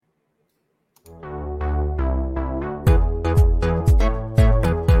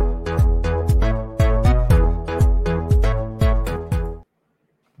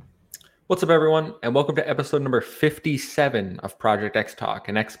What's up, everyone, and welcome to episode number 57 of Project X Talk,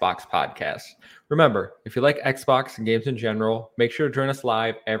 an Xbox podcast. Remember, if you like Xbox and games in general, make sure to join us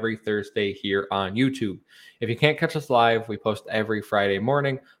live every Thursday here on YouTube. If you can't catch us live, we post every Friday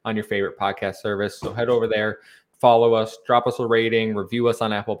morning on your favorite podcast service, so head over there, follow us, drop us a rating, review us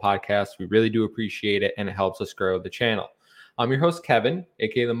on Apple Podcasts. We really do appreciate it, and it helps us grow the channel. I'm your host, Kevin,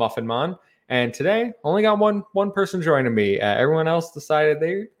 aka the Muffin Man. And today, only got one person joining me. Everyone else decided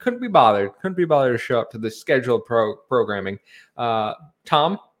they couldn't be bothered to show up to the scheduled programming.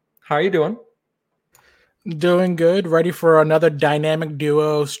 Tom, how are you doing? Doing good. Ready for another dynamic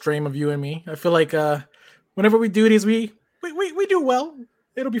duo stream of you and me. I feel like whenever we do these, we do well.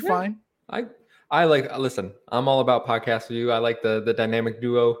 It'll be fine. I like. Listen, I'm all about podcasts with you. I like the dynamic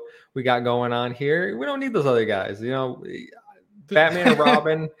duo we got going on here. We don't need those other guys. You know, Batman and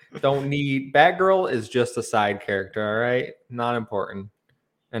Robin don't need. Batgirl is just a side character, all right? Not important.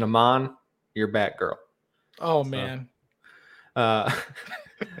 And Amon, you're Batgirl. Oh, man. I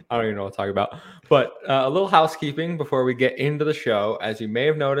don't even know what to talk about. But a little housekeeping before we get into the show. As you may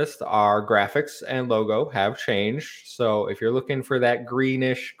have noticed, our graphics and logo have changed. So if you're looking for that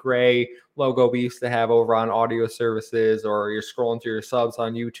greenish gray logo we used to have over on audio services, or you're scrolling through your subs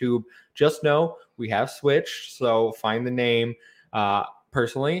on YouTube, just know we have switched. So find the name.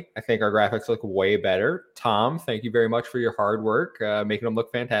 Personally, I think our graphics look way better. Tom, thank you very much for your hard work, making them look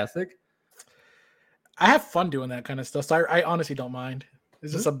fantastic. I have fun doing that kind of stuff, so I honestly don't mind.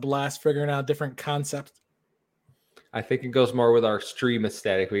 It's just a blast figuring out different concepts. I think it goes more with our stream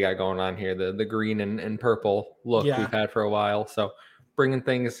aesthetic we got going on here, the green and purple look we've had for a while. So bringing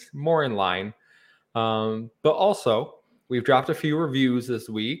things more in line. But also, we've dropped a few reviews this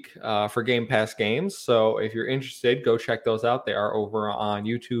week for Game Pass games. So if you're interested, go check those out. They are over on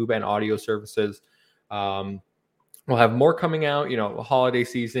YouTube and audio services. We'll have more coming out. You know, the holiday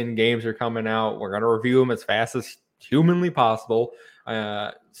season games are coming out. We're going to review them as fast as humanly possible.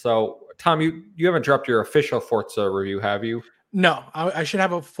 So, Tom, you haven't dropped your official Forza review, have you? No, I should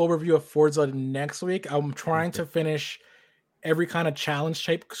have a full review of Forza next week. I'm trying to finish every kind of challenge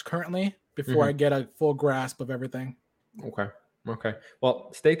type currently before I get a full grasp of everything. Okay.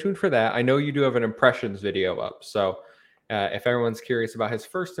 Well, stay tuned for that. I know you do have an impressions video up. So if everyone's curious about his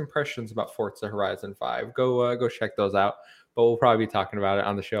first impressions about Forza Horizon 5, go check those out. But we'll probably be talking about it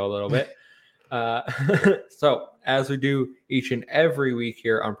on the show a little bit. So as we do each and every week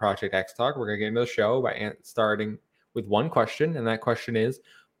here on Project X Talk, we're going to get into the show by starting with one question. And that question is,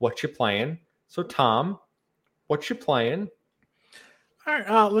 what you playing? So Tom, what you playing? All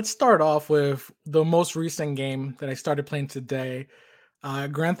right, let's start off with the most recent game that I started playing today,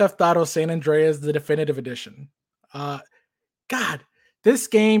 Grand Theft Auto San Andreas, the Definitive Edition. God, this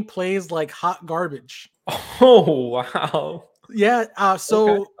game plays like hot garbage. Oh, wow. Yeah,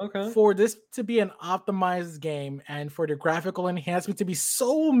 okay. For this to be an optimized game and for the graphical enhancement to be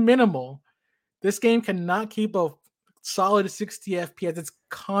so minimal, this game cannot keep a solid 60 FPS. It's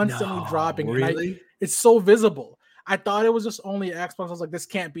constantly dropping. Really? And it's so visible. I thought it was just only Xbox. I was like, this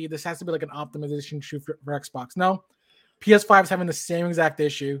can't be. This has to be like an optimization issue for Xbox. No, PS5 is having the same exact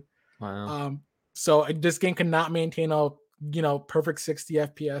issue. Wow. So this game cannot maintain a perfect 60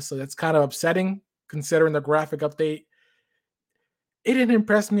 FPS. So that's kind of upsetting considering the graphic update. It didn't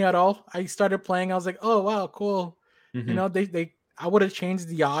impress me at all. I started playing. I was like, oh wow, cool. You know, I would have changed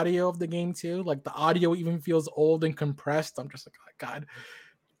the audio of the game too. Like the audio even feels old and compressed. I'm just like, oh, God.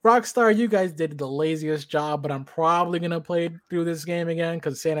 Rockstar, you guys did the laziest job, but I'm probably going to play through this game again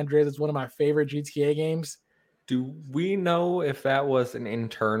because San Andreas is one of my favorite GTA games. Do we know if that was an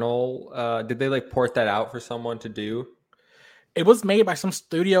internal? Did they like port that out for someone to do? It was made by some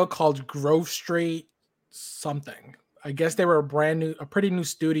studio called Grove Street something. I guess they were a pretty new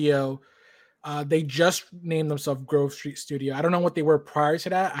studio. They just named themselves Grove Street Studio. I don't know what they were prior to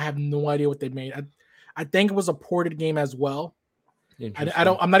that. I have no idea what they made. I think it was a ported game as well.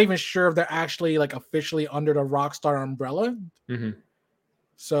 I'm not even sure if they're actually like officially under the Rockstar umbrella.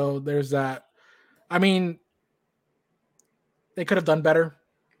 So there's that. I mean, they could have done better,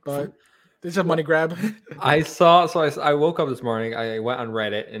 but this is a money grab. I woke up this morning. I went on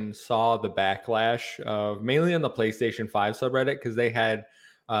Reddit and saw the backlash of mainly on the PlayStation 5 subreddit because they had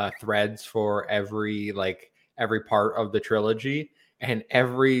threads for every part of the trilogy, and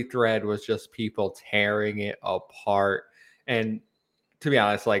every thread was just people tearing it apart. And to be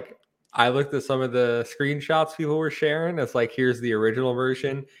honest, like I looked at some of the screenshots people were sharing. It's like, here's the original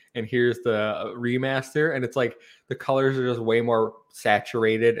version and here's the remaster. And it's like the colors are just way more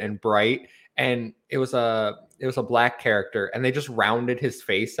saturated and bright. And it was a black character and they just rounded his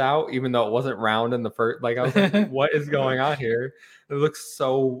face out, even though it wasn't round in the first. Like, I was like, what is going on here? It looks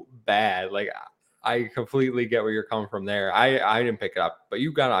so bad. Like, I completely get where you're coming from there. I didn't pick it up, but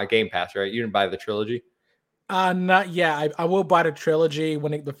you got it on Game Pass, right? You didn't buy the trilogy? Not yet. I will buy the trilogy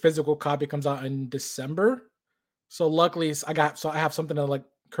when the physical copy comes out in December. So luckily, I have something to like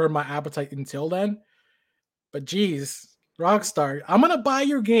curb my appetite until then. But geez, Rockstar, I'm gonna buy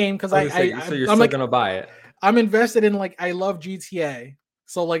your game because So you're I'm still like gonna buy it? I'm invested in, like, I love GTA.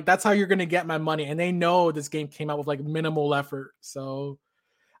 So like that's how you're gonna get my money. And they know this game came out with like minimal effort. So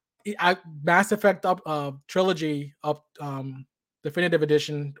Mass Effect trilogy up definitive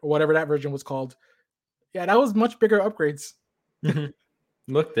edition or whatever that version was called. Yeah, that was much bigger upgrades.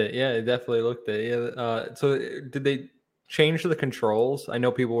 Looked it. Yeah, it definitely looked it. Yeah. So did they change the controls? I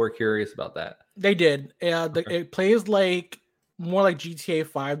know people were curious about that. They did. Okay. It plays like more like GTA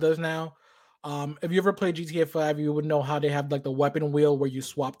 5 does now. If you ever played GTA 5, you would know how they have like the weapon wheel where you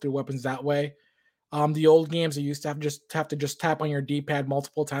swap through weapons that way. The old games, you used to have to just tap on your D-pad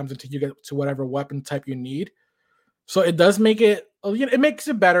multiple times until you get to whatever weapon type you need. So it does make it, it makes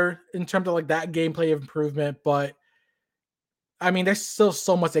it better in terms of like that gameplay improvement. But I mean, there's still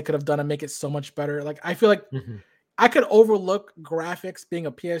so much they could have done to make it so much better. Like I feel like I could overlook graphics being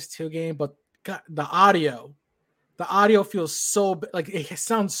a PS2 game, but God, the audio feels so like it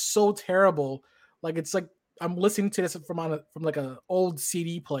sounds so terrible. Like it's like I'm listening to this from like an old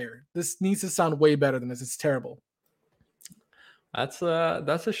CD player. This needs to sound way better than this. It's terrible. That's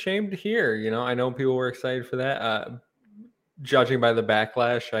a shame to hear. You know, I know people were excited for that. Judging by the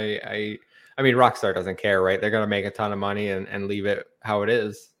backlash, I mean, Rockstar doesn't care, right? They're gonna make a ton of money and leave it how it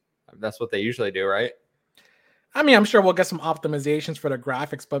is. That's what they usually do, right? I mean, I'm sure we'll get some optimizations for the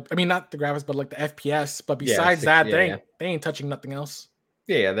graphics, but I mean, not the graphics, but like the FPS. But besides that, they ain't touching nothing else.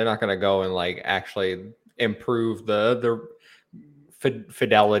 Yeah, they're not gonna go and like actually improve the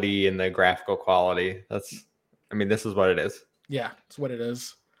fidelity and the graphical quality. I mean, this is what it is. Yeah, it's what it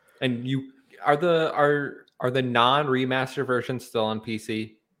is. And you are the non-remaster versions still on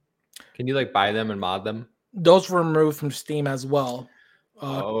PC? Can you like buy them and mod them? Those were removed from Steam as well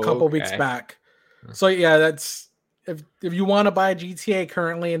a couple weeks back. So yeah, that's if you want to buy GTA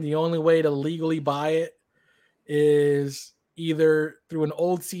currently, and the only way to legally buy it is either through an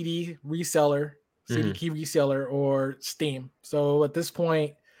old CD reseller, CD key reseller, or Steam. So at this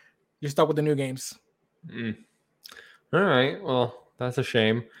point, you're stuck with the new games. All right, well, that's a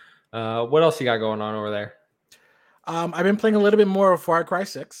shame. What else you got going on over there? I've been playing a little bit more of Far Cry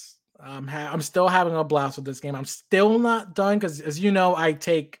 6. I'm still having a blast with this game. I'm still not done because, as you know, I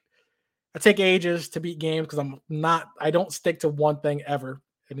take ages to beat games because I don't stick to one thing ever,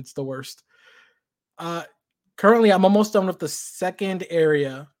 and it's the worst. Currently, I'm almost done with the second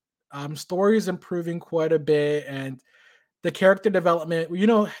area. Story is improving quite a bit, and the character development. You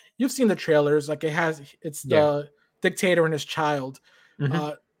know, you've seen the trailers. Like it's the dictator and his child.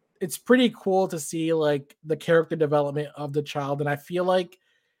 It's pretty cool to see like the character development of the child, and I feel like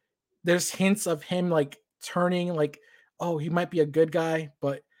there's hints of him like turning like, oh, he might be a good guy,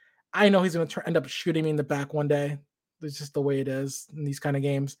 but I know he's going to end up shooting me in the back one day. It's just the way it is in these kind of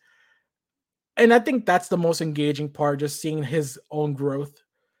games. And I think that's the most engaging part, just seeing his own growth.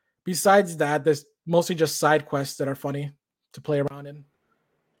 Besides that, there's mostly just side quests that are funny to play around in.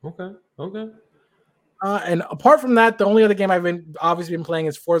 Okay. And apart from that, the only other game I've obviously been playing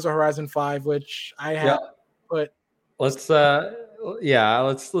is Forza Horizon 5, which I have. But let's save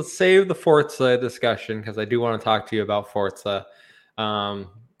the Forza discussion because I do want to talk to you about Forza.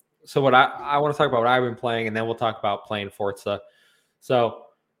 So what I want to talk about what I've been playing, and then we'll talk about playing Forza. So,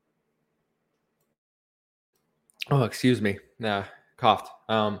 excuse me, coughed.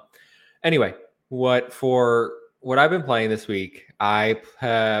 Anyway, what I've been playing this week, I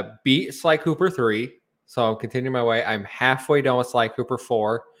beat Sly Cooper 3. So I'm continuing my way. I'm halfway done with Sly Cooper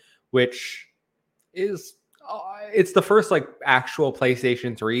 4, which is it's the first like actual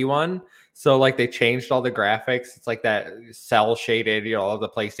PlayStation 3 one. So like they changed all the graphics. It's like that cell shaded,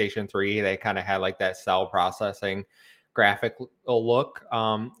 the PlayStation 3. They kind of had like that cell processing graphic look.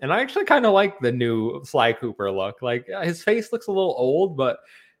 And I actually kind of like the new Sly Cooper look. Like his face looks a little old, but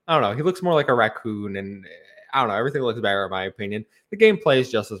I don't know. He looks more like a raccoon, and I don't know. Everything looks better in my opinion. The game plays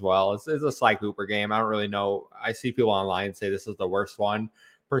just as well. It's a Sly Cooper game. I don't really know. I see people online say this is the worst one.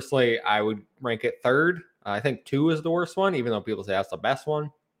 Personally, I would rank it third. I think 2 is the worst one, even though people say that's the best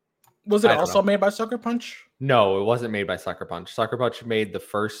one. Was it I don't also know. made by Sucker Punch? No, it wasn't made by Sucker Punch. Sucker Punch made the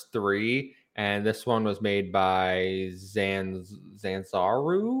first 3, and this one was made by Zanzaru,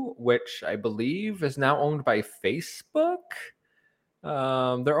 which I believe is now owned by Facebook.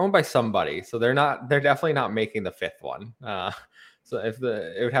 They're owned by somebody, so they're definitely not making the 5th one. So it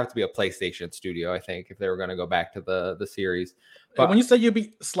would have to be a PlayStation studio, I think, if they were going to go back to the series. But But when you say you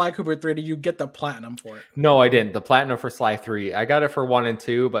beat Sly Cooper 3, did you get the platinum for it? no, I didn't. The platinum for Sly 3, I got it for 1 and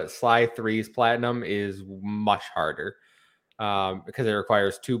 2, but Sly 3's platinum is much harder because it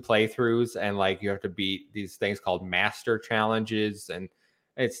requires 2 playthroughs, and like you have to beat these things called master challenges, and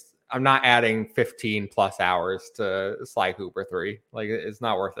I'm not adding 15 plus hours to Sly Cooper 3. Like, it's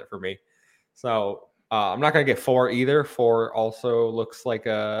not worth it for me. So I'm not gonna get 4 either. 4 also looks like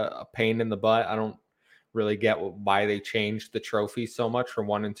a pain in the butt. I don't really get why they changed the trophy so much from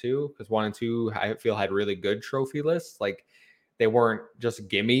 1 and 2, because 1 and 2 I feel had really good trophy lists. Like, they weren't just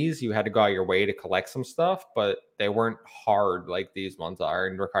gimmies. You had to go out your way to collect some stuff, but they weren't hard like these ones are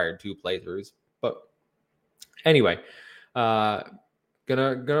and required 2 playthroughs. But anyway,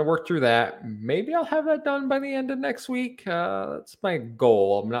 gonna work through that. Maybe I'll have that done by the end of next week. That's my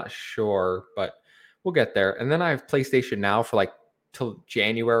goal. I'm not sure, but we'll get there. And then I have PlayStation Now for like till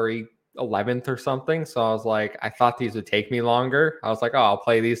January 11th or something. So I was like, I thought these would take me longer. I was like, oh, I'll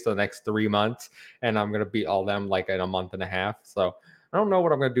play these for the next 3 months, and I'm gonna beat all them like in a month and a half. So I don't know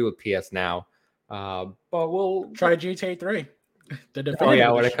what I'm gonna do with PS Now, but we'll try GTA 3. Oh yeah,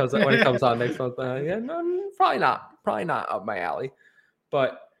 when it comes on next month, yeah, no, probably not up my alley.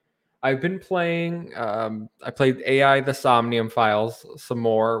 But I've been playing. I played AI the Somnium Files some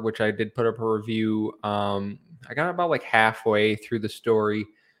more, which I did put up a review. I got about like halfway through the story,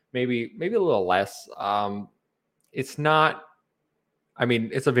 maybe a little less. It's not. I mean,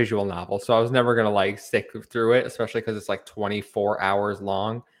 it's a visual novel, so I was never gonna like stick through it, especially because it's like 24 hours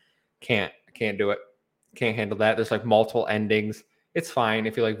long. Can't do it. Can't handle that. There's like multiple endings. It's fine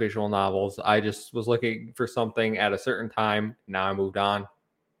if you like visual novels. I just was looking for something at a certain time. Now I moved on.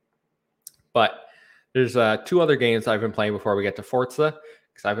 But there's 2 other games I've been playing before we get to Forza,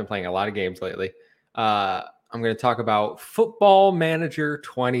 because I've been playing a lot of games lately. I'm going to talk about Football Manager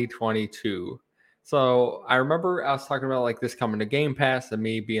 2022. So I remember I was talking about like this coming to Game Pass and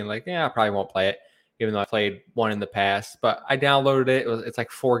me being like, yeah, I probably won't play it, even though I played one in the past. But I downloaded it. It's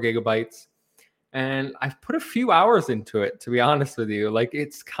like 4 gigabytes. And I've put a few hours into it, to be honest with you. Like,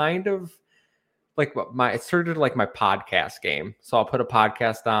 it's kind of like it started like my podcast game. So I'll put a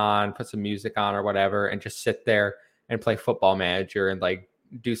podcast on, put some music on or whatever, and just sit there and play Football Manager and like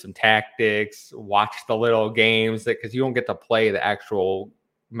do some tactics, watch the little games, because you don't get to play the actual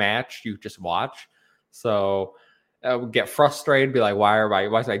match, you just watch. So I would get frustrated, be like, why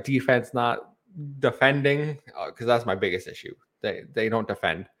is my defense not defending? Because that's my biggest issue. They don't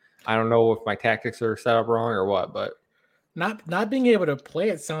defend. I don't know if my tactics are set up wrong or what, but not being able to play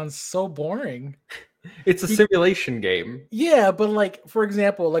it sounds so boring. It's a simulation game. Yeah, but like, for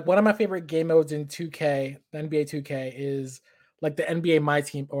example, like one of my favorite game modes in 2K, the NBA 2K, is like the NBA My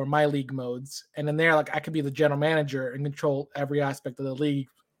Team or My League modes. And in there, like I could be the general manager and control every aspect of the league,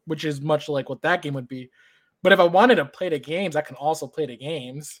 which is much like what that game would be. But if I wanted to play the games, I can also play the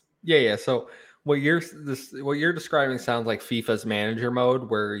games. Yeah. So what you're describing sounds like FIFA's manager mode,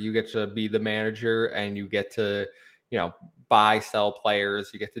 where you get to be the manager and you get to, buy, sell players.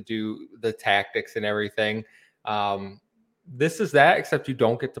 You get to do the tactics and everything. This is that, except you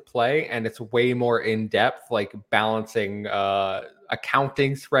don't get to play, and it's way more in depth, like balancing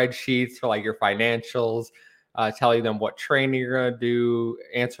accounting spreadsheets for like your financials, telling them what training you're gonna do,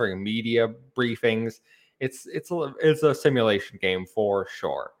 answering media briefings. It's a simulation game for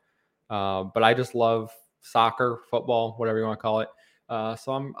sure. But I just love soccer, football, whatever you want to call it.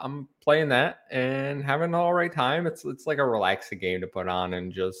 So I'm playing that and having an all right time. It's like a relaxing game to put on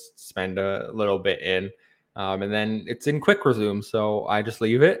and just spend a little bit in. And then it's in quick resume, so I just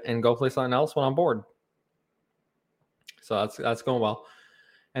leave it and go play something else when I'm bored. So that's going well.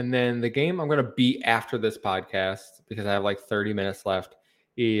 And then the game I'm going to beat after this podcast, because I have like 30 minutes left,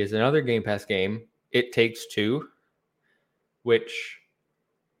 is another Game Pass game, It Takes Two, which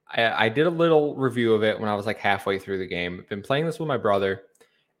I did a little review of it when I was like halfway through the game. I've been playing this with my brother,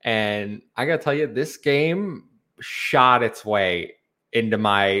 and I got to tell you, this game shot its way into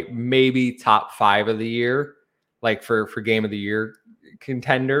my maybe top 5 of the year, like for game of the year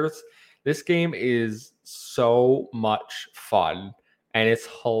contenders. This game is so much fun, and it's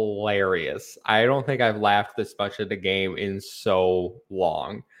hilarious. I don't think I've laughed this much at the game in so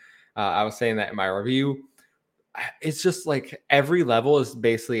long. I was saying that in my review. it's just like every level is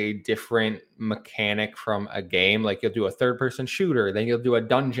basically a different mechanic from a game. Like you'll do a third person shooter, then you'll do a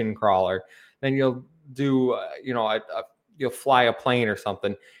dungeon crawler, then you'll do you'll fly a plane or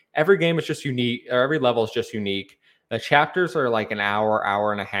something. Every game is just unique, or every level is just unique. The chapters are like an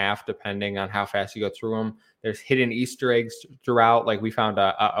hour and a half, depending on how fast you go through them. There's hidden Easter eggs throughout. Like we found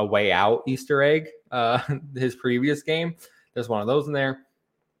a way out Easter egg, his previous game. There's one of those in there.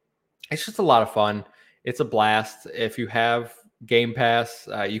 It's just a lot of fun. It's a blast. If you have Game Pass,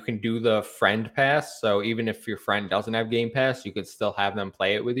 you can do the friend pass. So even if your friend doesn't have Game Pass, you could still have them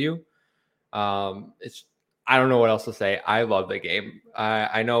play it with you. It's I don't know what else to say. I love the game.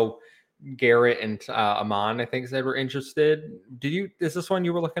 I know Garrett and Amon, I think, said were interested. Is this one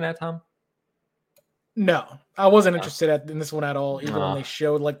you were looking at, Tom? No, I wasn't interested in this one at all. Even when they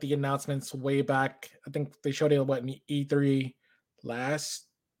showed like the announcements way back, I think they showed it in E3 last,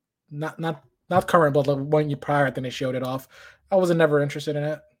 not current, but the one prior. I think they showed it off. I wasn't never interested in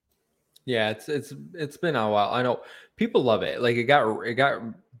it. Yeah, it's been a while. I know people love it. Like it got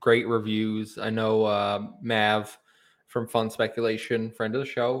great reviews. I know Mav from Fun Speculation, friend of the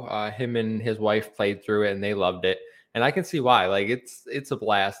show, him and his wife played through it and they loved it. And I can see why. Like it's a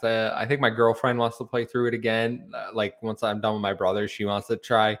blast. I think my girlfriend wants to play through it again. Like once I'm done with my brother, she wants to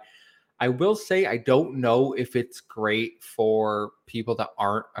try. I will say I don't know if it's great for people that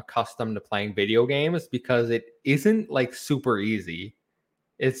aren't accustomed to playing video games because it isn't like super easy.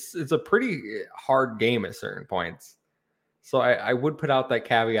 It's a pretty hard game at certain points. So I would put out that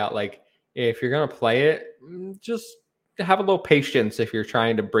caveat, like if you're gonna play it, just have a little patience if you're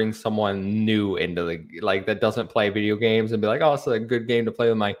trying to bring someone new into that doesn't play video games and be like, oh, it's a good game to play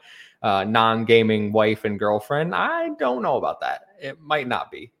with my non-gaming wife and girlfriend. I don't know about that. It might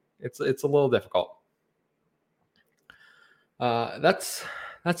not be. It's a little difficult. That's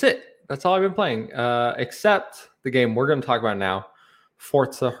it. That's all I've been playing, except the game we're going to talk about now,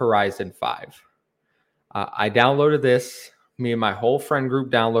 Forza Horizon 5. I downloaded this. Me and my whole friend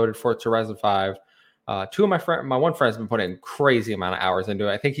group downloaded Forza Horizon 5. My one friend's been putting crazy amount of hours into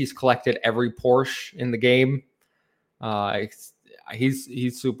it. I think he's collected every Porsche in the game.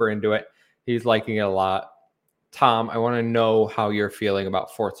 He's super into it. He's liking it a lot. Tom, I want to know how you're feeling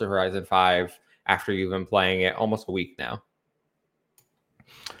about Forza Horizon 5 after you've been playing it almost a week now.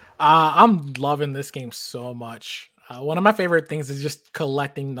 I'm loving this game so much. One of my favorite things is just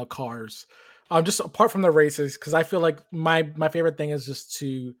collecting the cars. Just apart from the races, because I feel like my favorite thing is just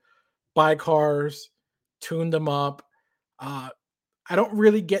to buy cars, tune them up. I don't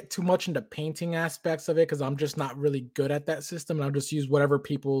really get too much into painting aspects of it because I'm just not really good at that system. And I'll just use whatever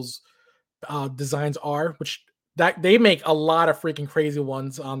people's designs are, which that they make a lot of freaking crazy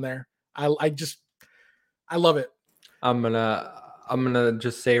ones on there. I love it. I'm gonna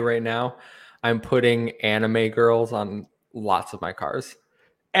just say right now, I'm putting anime girls on lots of my cars.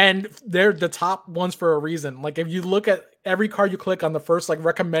 And they're the top ones for a reason. Like if you look at every car you click on, the first like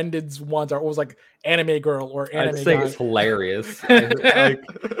recommended ones are always like anime girl or anime I think guy. it's hilarious.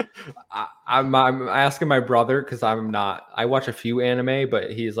 I'm asking my brother because I watch a few anime,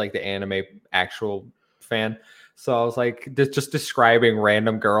 but he's like the anime actual fan. So I was like just describing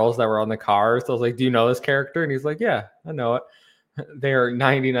random girls that were on the cars. So I was like, do you know this character? And he's like, yeah, I know it. They're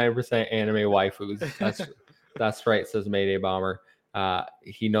 99% anime waifus. That's right, says Mayday Bomber.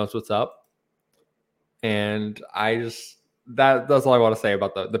 He knows what's up. And that's all I want to say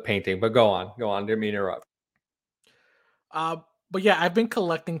about the painting. But go on. Didn't mean to interrupt. But yeah, I've been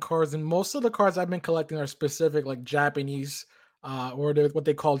collecting cars, and most of the cars I've been collecting are specific, like Japanese, or what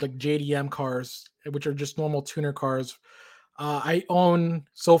they call like JDM cars, which are just normal tuner cars. I own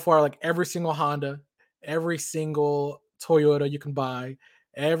so far like every single Honda, every single Toyota you can buy,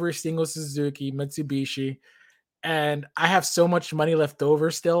 every single Suzuki, Mitsubishi, and I have so much money left over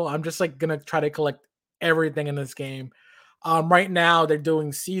still. I'm just like gonna try to collect everything in this game. Right now they're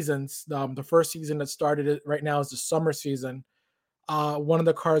doing seasons. The first season that started it right now is the summer season. One of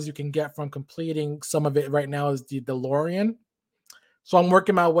the cars you can get from completing some of it right now is the DeLorean. So I'm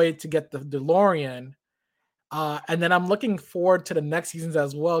working my way to get the DeLorean. And then I'm looking forward to the next seasons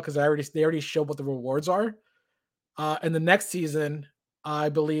as well because they already showed what the rewards are. And the next season, I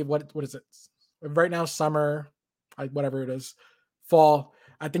believe what is it? Right now, summer, whatever it is, fall.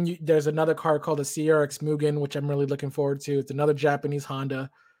 I think there's another car called the CRX Mugen, which I'm really looking forward to. It's another Japanese Honda.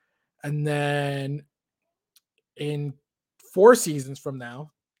 And then in 4 seasons from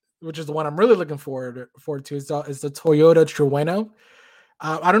now, which is the one I'm really looking forward to, is the Toyota Trueno.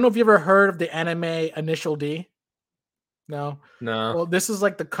 I don't know if you ever heard of the anime Initial D. No. Well, this is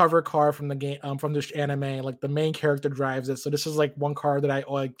like the cover car from the game, from this anime. Like the main character drives it. So this is like one car that I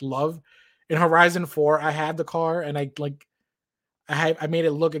like love. In Horizon 4, I had the car and I made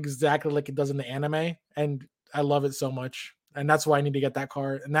it look exactly like it does in the anime, and I love it so much. And that's why I need to get that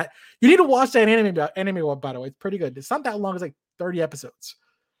car. And that you need to watch that anime by the way. It's pretty good. It's not that long, it's like 30 episodes.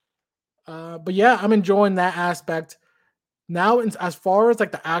 But yeah, I'm enjoying that aspect. Now, as far as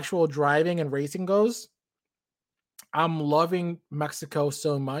like the actual driving and racing goes, I'm loving Mexico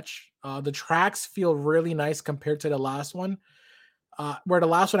so much. The tracks feel really nice compared to the last one. Where the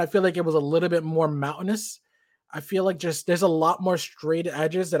last one, I feel like it was a little bit more mountainous. I feel like just there's a lot more straight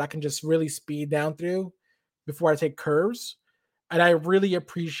edges that I can just really speed down through before I take curves. And I really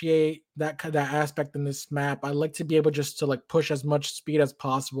appreciate that aspect in this map. I like to be able just to like push as much speed as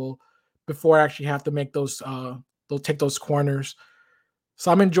possible before I actually have to make they'll take those corners.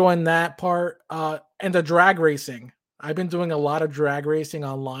 So I'm enjoying that part. And the drag racing. I've been doing a lot of drag racing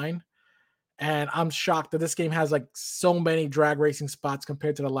online, and I'm shocked that this game has like so many drag racing spots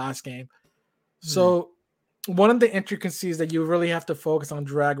compared to the last game. So one of the intricacies that you really have to focus on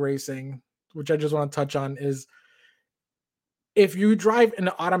drag racing, which I just want to touch on, is if you drive in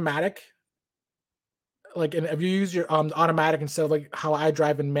an automatic, like and if you use your automatic instead of like how I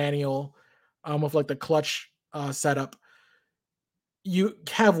drive in manual, with like the clutch setup, you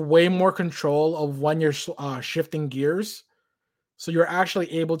have way more control of when you're shifting gears. So you're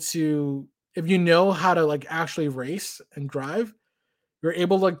actually able to, if you know how to like actually race and drive, you're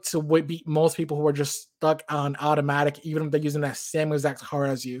able like to beat most people who are just stuck on automatic, even if they're using that same exact car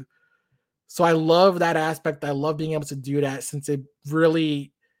as you. So I love that aspect. I love being able to do that, since it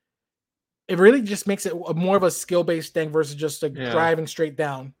really just makes it more of a skill based thing versus just like driving straight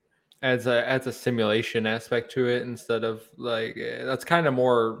down. Adds a simulation aspect to it instead of like that's kind of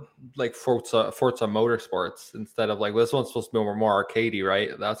more like Forza Motorsports instead of like this one's supposed to be more arcadey, right?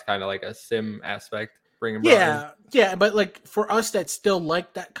 That's kind of like a sim aspect. Yeah, but like for us that still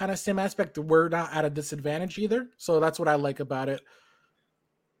like that kind of sim aspect, we're not at a disadvantage either. So that's what I like about it.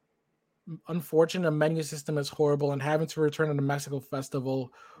 Unfortunately, the menu system is horrible, and having to return to the Mexico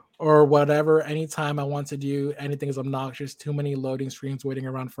Festival or whatever anytime I want to do anything is obnoxious. Too many loading screens waiting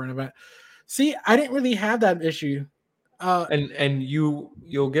around for an event. See, I didn't really have that issue. And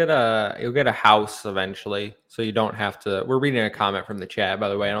you'll get a house eventually, so you don't have to. We're reading a comment from the chat, by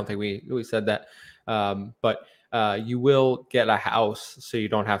the way. I don't think we said that, but you will get a house, so you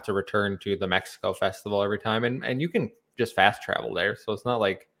don't have to return to the Mexico Festival every time, and you can just fast travel there. So it's not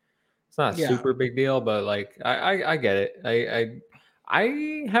a super big deal, but like I get it.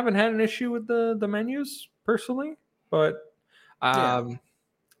 I haven't had an issue with the menus personally, but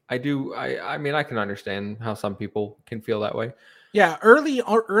I do. I mean, I can understand how some people can feel that way. Yeah, early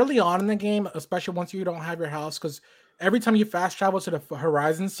on in the game, especially once you don't have your house, because every time you fast travel to the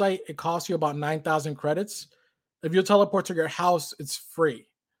Horizon site, it costs you about 9,000 credits. If you teleport to your house, it's free.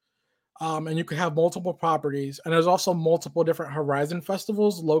 And you can have multiple properties, and there's also multiple different Horizon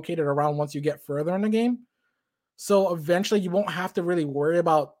festivals located around once you get further in the game. So eventually, you won't have to really worry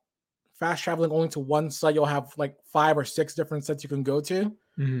about fast traveling only to one site. You'll have like 5 or 6 different sites you can go to.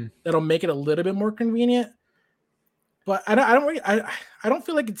 That'll make it a little bit more convenient. But I don't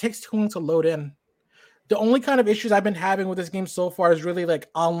feel like it takes too long to load in. The only kind of issues I've been having with this game so far is really like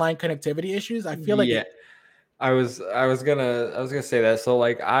online connectivity issues. I feel like I was gonna say that. So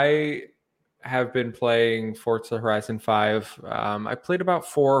like I have been playing Forza Horizon 5. I played about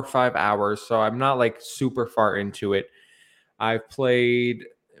 4 or 5 hours, so I'm not like super far into it. I've played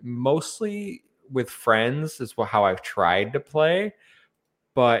mostly with friends is how I've tried to play,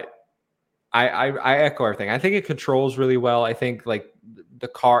 but I echo everything. I think it controls really well. I think like the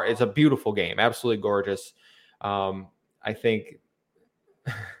car is a beautiful game, absolutely gorgeous. I think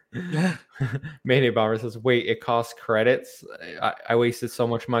Mayday Bomber says, wait, it costs credits. I wasted so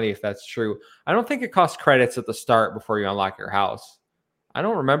much money if that's true. I don't think it costs credits at the start before you unlock your house. I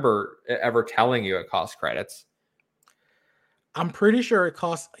don't remember it ever telling you it costs credits. I'm pretty sure it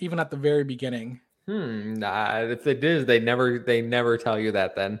costs even at the very beginning. Nah, if it is, they never tell you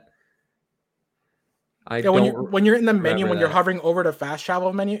that then. When you're in the menu, when you're hovering over the fast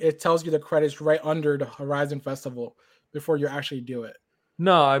travel menu, it tells you the credits right under the Horizon Festival before you actually do it.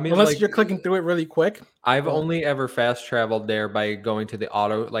 No, I mean, unless like, you're clicking through it really quick. I've only ever fast traveled there by going to the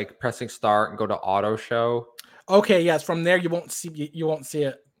auto, like pressing start and go to auto show. Okay, yes, from there you won't see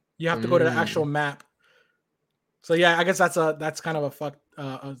it. You have to go to the actual map. So yeah, I guess that's kind of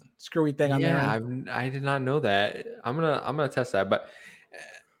a screwy thing on there. Yeah, I did not know that. I'm gonna test that, but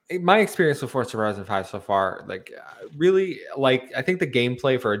my experience with Forza Horizon 5 so far, like really, like I think the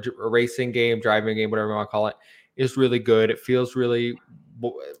gameplay for a racing game, driving game, whatever you want to call it, is really good. It feels really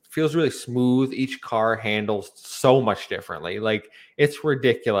feels really smooth. Each car handles so much differently. Like it's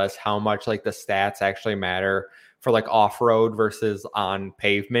ridiculous how much like the stats actually matter for like off-road versus on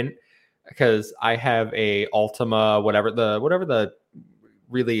pavement. Because I have a Altima, whatever the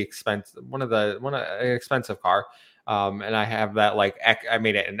really expensive one of an expensive car. And I have that like I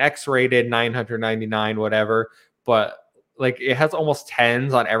made it an X-rated 999 whatever, but like it has almost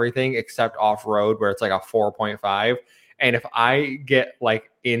 10s on everything except off-road where it's like a 4.5. And if I get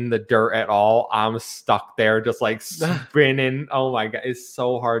like in the dirt at all, I'm stuck there just like spinning. Oh my god, it's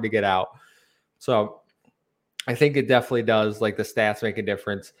so hard to get out. So I think it definitely does. Like the stats make a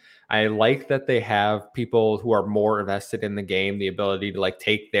difference. I like that they have people who are more invested in the game, the ability to like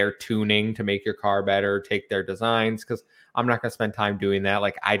take their tuning to make your car better, take their designs. Because I'm not going to spend time doing that.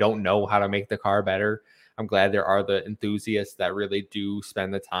 Like I don't know how to make the car better. I'm glad there are the enthusiasts that really do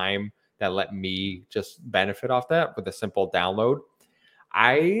spend the time that let me just benefit off that with a simple download.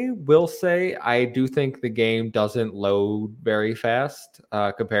 I will say I do think the game doesn't load very fast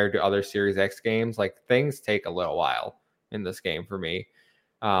compared to other Series X games. Like things take a little while in this game for me.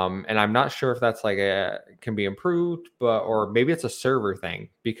 And I'm not sure if that's like can be improved, or maybe it's a server thing,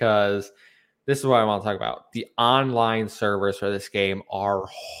 because this is what I want to talk about. The online servers for this game are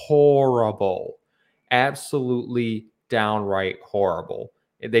horrible, absolutely downright horrible.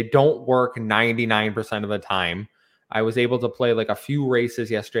 They don't work 99% of the time. I was able to play like a few races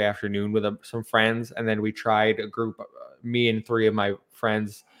yesterday afternoon with some friends, and then we tried a group, me and 3 of my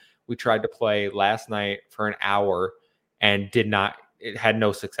friends, we tried to play last night for an hour and it had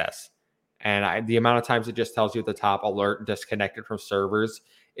no success. And the amount of times it just tells you at the top, alert disconnected from servers,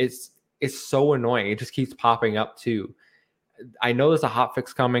 it's so annoying. It just keeps popping up too. I know there's a hot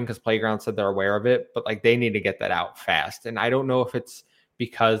fix coming because Playground said they're aware of it, but like they need to get that out fast. And I don't know if it's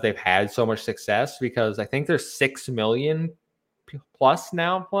because they've had so much success, because I think there's 6 million plus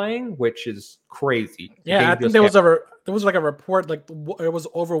now playing, which is crazy. Yeah, I think there was like a report like it was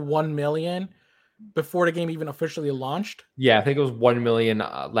over 1 million before the game even officially launched. Yeah, I think it was 1 million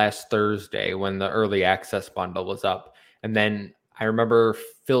last Thursday when the early access bundle was up. And then I remember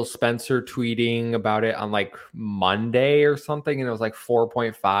Phil Spencer tweeting about it on like Monday or something, and it was like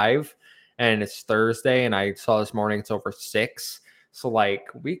 4.5, and it's Thursday, and I saw this morning it's over 6. So like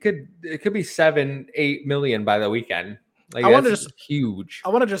it could be 7-8 million by the weekend. Like that's huge. I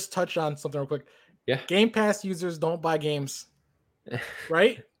want to just touch on something real quick. Yeah. Game Pass users don't buy games.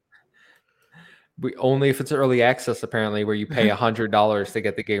 Right? We only if it's early access, apparently, where you pay $100 to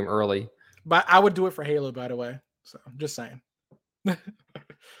get the game early. But I would do it for Halo, by the way. So I'm just saying.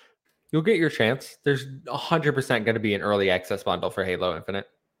 You'll get your chance. There's 100% going to be an early access bundle for Halo Infinite.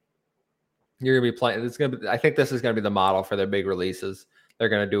 You're going to be playing. I think this is going to be the model for their big releases. They're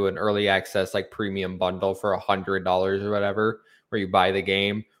going to do an early access like premium bundle for $100 or whatever, where you buy the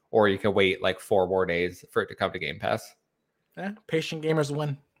game, or you can wait like 4 more days for it to come to Game Pass. Patient gamers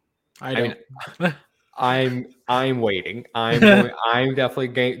win. I mean, I'm waiting. I'm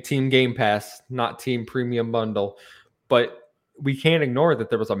definitely team Game Pass, not team premium bundle. But we can't ignore that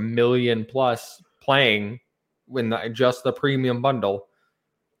there was 1 million plus playing when just the premium bundle.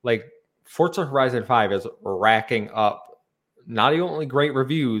 Like Forza Horizon 5 is racking up not only great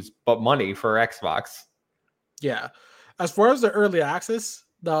reviews, but money for Xbox. Yeah. As far as the early access,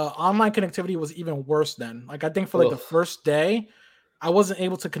 the online connectivity was even worse then. Like I think for the first day, I wasn't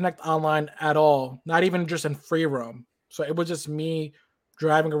able to connect online at all, not even just in free roam. So it was just me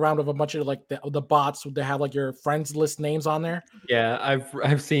driving around with a bunch of like the bots. They have like your friends list names on there. Yeah,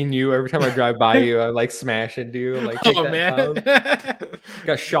 I've seen you every time I drive by you. I like smash into you. Like, oh man,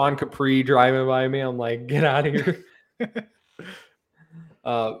 got Sean Capri driving by me. I'm like, get out of here.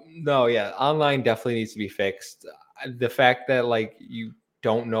 No, yeah, online definitely needs to be fixed. The fact that like you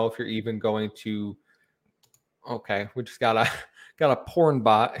don't know if you're even going to. Okay, we just got a porn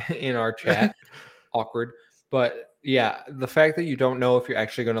bot in our chat. Awkward, but. Yeah, the fact that you don't know if you're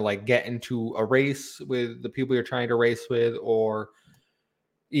actually going to like get into a race with the people you're trying to race with, or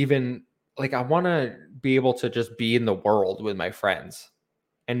even like I want to be able to just be in the world with my friends.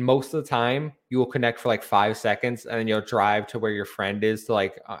 And most of the time you will connect for like 5 seconds and then you'll drive to where your friend is to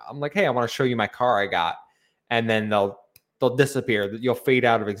like, I'm like, hey, I want to show you my car I got. And then they'll disappear. You'll fade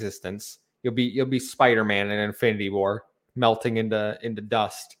out of existence. You'll be Spider-Man in Infinity War, melting into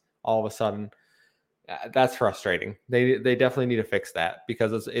dust all of a sudden. That's frustrating. They definitely need to fix that,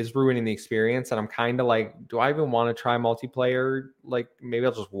 because it's ruining the experience. And I'm kind of like, do I even want to try multiplayer? Like maybe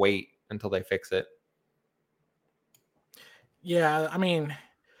I'll just wait until they fix it. Yeah, I mean,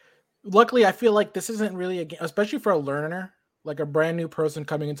 luckily I feel like this isn't really a game, especially for a learner, like a brand new person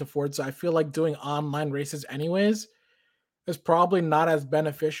coming into Forza. I feel like doing online races anyways is probably not as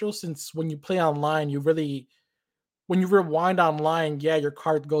beneficial, since when you play online, when you rewind online, yeah, your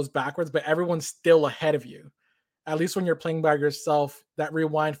card goes backwards, but everyone's still ahead of you. At least when you're playing by yourself, that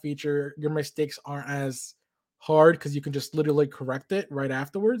rewind feature, your mistakes aren't as hard because you can just literally correct it right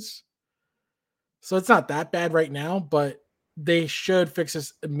afterwards. So it's not that bad right now, but they should fix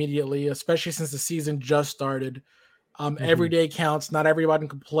this immediately, especially since the season just started. Every day counts. Not everybody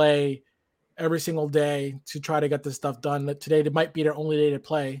can play every single day to try to get this stuff done. Today might be their only day to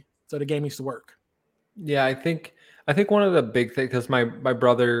play, so the game needs to work. Yeah, I think one of the big things, because my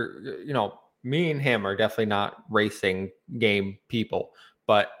brother, me and him are definitely not racing game people,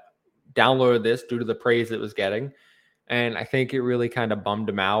 but downloaded this due to the praise it was getting. And I think it really kind of bummed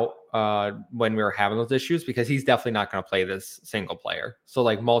him out when we were having those issues, because he's definitely not going to play this single player. So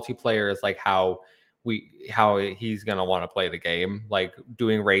like multiplayer is like how he's going to want to play the game, like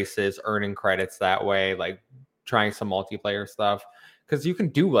doing races, earning credits that way, like trying some multiplayer stuff, because you can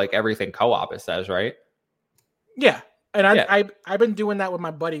do like everything co-op, it says, right? Yeah, and Yeah. I've been doing that with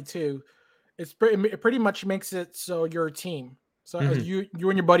my buddy too. It pretty much makes it so you're a team. So Mhm. you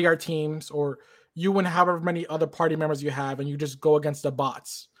and your buddy are teams, or you and however many other party members you have, and you just go against the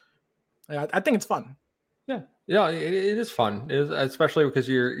bots. I think it's fun. Yeah, it is fun. It is, especially because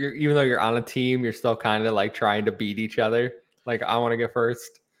you're even though you're on a team, you're still kind of like trying to beat each other. Like, I want to get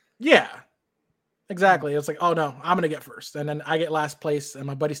first. Yeah, exactly. It's like, oh no, I'm gonna get first, and then I get last place, and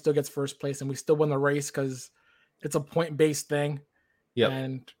my buddy still gets first place, and we still win the race because it's a point based thing, Yep.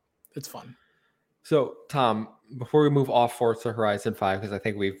 and it's fun. So, Tom, before we move off Forza Horizon 5, because I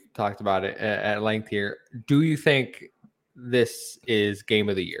think we've talked about it at length here, do you think this is game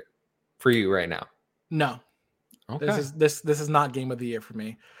of the year for you right now? No, Okay. this is not game of the year for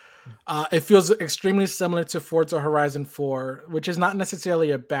me. It feels extremely similar to Forza Horizon 4, which is not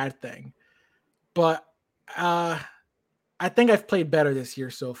necessarily a bad thing, but I think I've played better this year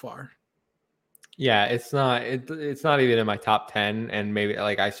so far. Yeah, it's not even in my top 10, and maybe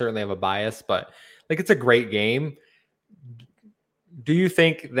like I certainly have a bias, but like it's a great game. Do you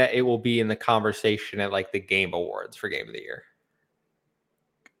think that it will be in the conversation at like the Game Awards for Game of the Year?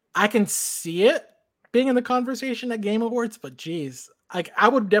 I can see it being in the conversation at Game Awards, but geez, like I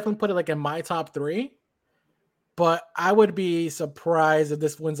would definitely put it like in my top 3. But I would be surprised if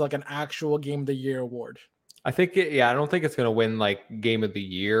this wins like an actual Game of the Year award. I don't think it's going to win like Game of the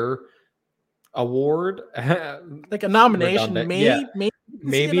Year award. Like a nomination, Redundant. Yeah, maybe you can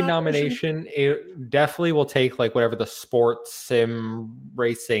see a maybe nomination. nomination. It definitely will take like whatever the sports sim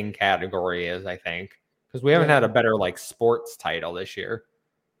racing category is, I think, because we haven't had Yeah. a better like sports title this year.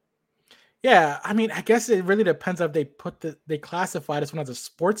 Yeah, I mean, I guess it really depends if they classify this one as a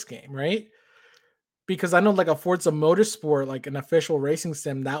sports game, right? Because I know like a Forza Motorsport, like an official racing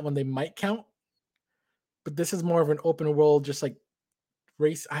sim, that one they might count. But this is more of an open world, just like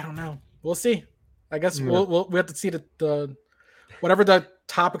race. I don't know. We'll see. I guess Yeah. we have to see the whatever the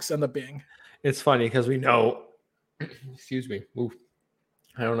topics end up being. It's funny because we know, excuse me. Oof.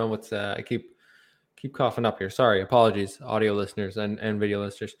 I don't know what's I keep coughing up here. Sorry, apologies, audio listeners and video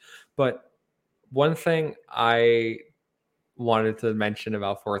listeners. But one thing I wanted to mention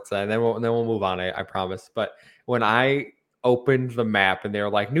about Forza, and then we'll move on. I promise. But when I opened the map and they were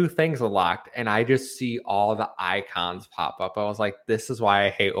like new things unlocked, and I just see all the icons pop up, I was like, this is why I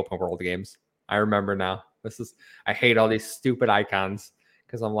hate open world games. I remember now. I hate all these stupid icons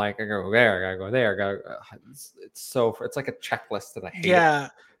because I'm like, I gotta go there, I gotta go there, it's like a checklist and I hate it. Yeah.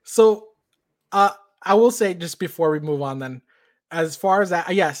 So I will say just before we move on then, as far as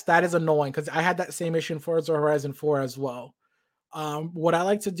that, yes, that is annoying because I had that same issue in Forza Horizon 4 as well. What I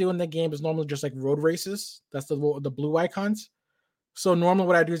like to do in the game is normally just like road races. That's the blue icons. So normally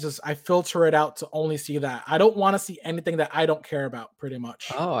what I do is just I filter it out to only see that. I don't want to see anything that I don't care about, pretty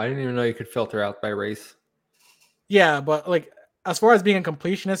much. Oh, I didn't even know you could filter out by race. Yeah, but like as far as being a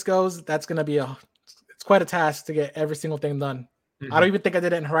completionist goes, that's gonna be it's quite a task to get every single thing done. I don't even think I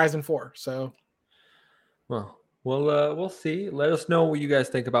did it in Horizon 4. So Well, we'll see. Let us know what you guys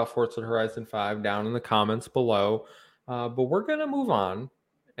think about Forza Horizon 5 down in the comments below. But we're gonna move on,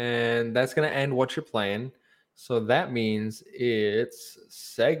 and that's gonna end what you're playing. So that means it's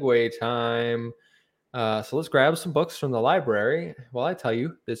segue time. So let's grab some books from the library while I tell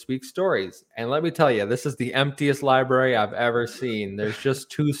you this week's stories. And let me tell you, this is the emptiest library I've ever seen. There's just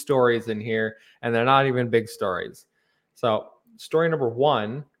 2 stories in here, and they're not even big stories. So story number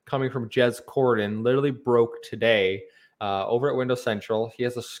 1, coming from Jez Corden, literally broke today over at Windows Central. He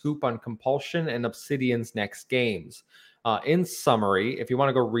has a scoop on Compulsion and Obsidian's next games. In summary, if you want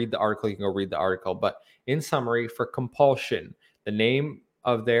to go read the article, you can go read the article. But in summary, for Compulsion, the name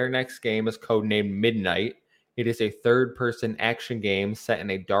of their next game is codenamed Midnight. It is a third-person action game set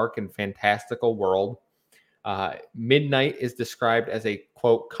in a dark and fantastical world. Midnight is described as a,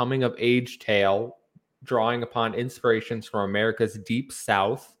 quote, coming-of-age tale, drawing upon inspirations from America's Deep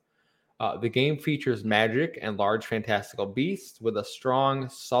South. The game features magic and large fantastical beasts with a strong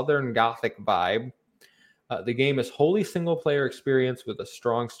Southern Gothic vibe. The game is wholly single-player experience with a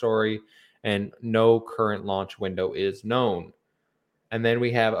strong story, and no current launch window is known. And then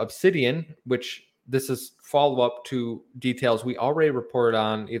we have Obsidian, which this is follow-up to details we already reported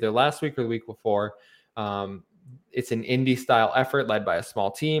on either last week or the week before. It's an indie-style effort led by a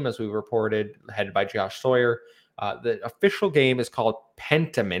small team, as we reported, headed by Josh Sawyer. The official game is called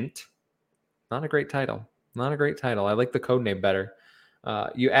Pentiment. Not a great title. Not a great title. I like the code name better.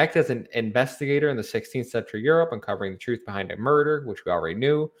 You act as an investigator in the 16th century Europe, uncovering the truth behind a murder, which we already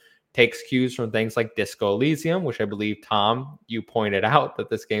knew. Takes cues from things like Disco Elysium, which I believe, Tom, you pointed out that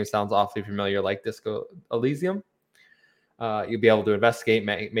this game sounds awfully familiar like Disco Elysium. You'll be able to investigate,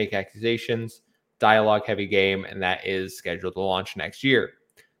 make accusations, dialogue-heavy game, and that is scheduled to launch next year.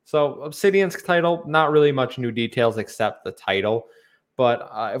 So Obsidian's title, not really much new details except the title. But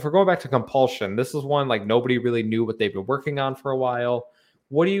if we're going back to Compulsion, this is one like nobody really knew what they've been working on for a while.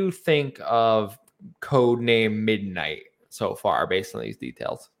 What do you think of Codename Midnight so far, based on these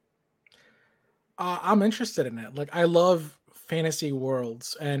details? I'm interested in it. Like, I love fantasy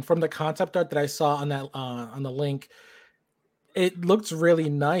worlds, and from the concept art that I saw on that on the link, it looks really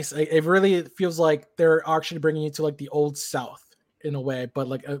nice. It really feels like they're actually bringing you to like the old South in a way, but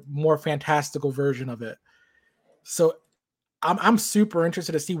like a more fantastical version of it. So I'm super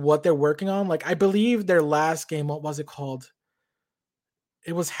interested to see what they're working on. Like, I believe their last game, what was it called?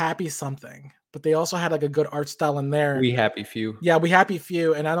 It was Happy something, but they also had like a good art style in there. We Happy Few. Yeah, We Happy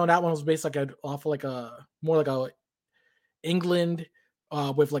Few, and I know that one was based like off of like a more like a England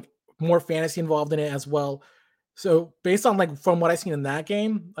with like more fantasy involved in it as well. So based on like from what I've seen in that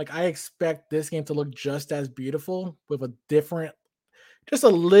game, like I expect this game to look just as beautiful with a different, just a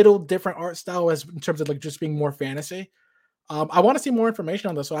little different art style as in terms of like just being more fantasy. I want to see more information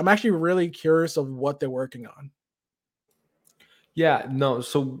on this, so I'm actually really curious of what they're working on. Yeah, no.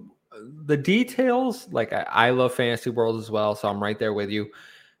 So the details, like I love fantasy worlds as well, so I'm right there with you.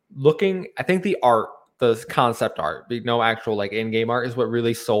 I think the art, the concept art, no actual like in-game art, is what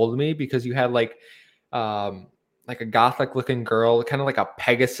really sold me, because you had like a gothic looking girl, kind of like a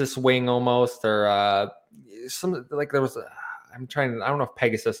Pegasus wing almost, or some like there was. I don't know if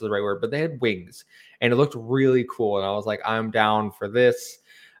Pegasus is the right word, but they had wings and it looked really cool. And I was like, I'm down for this.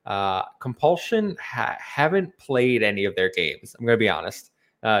 Compulsion haven't played any of their games. I'm going to be honest.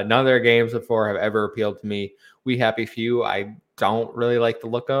 None of their games before have ever appealed to me. We Happy Few, I don't really like the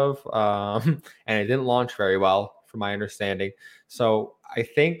look of, and it didn't launch very well from my understanding. So I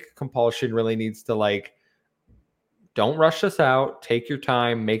think Compulsion really needs to like, don't rush this out. Take your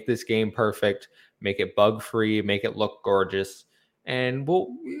time. Make this game perfect. Make it bug free. Make it look gorgeous. And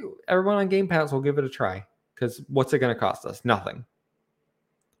everyone on Game Pass will give it a try. Because what's it going to cost us? Nothing.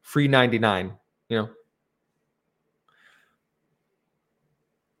 Free 99. You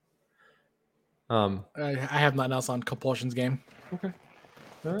know. I have nothing else on Compulsion's game. Okay.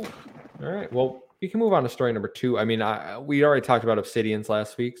 All right. Well, we can move on to story number 2. I mean, we already talked about Obsidians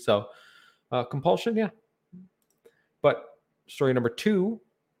last week, so Compulsion, yeah. But story number 2,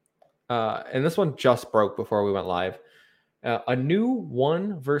 and this one just broke before we went live. A new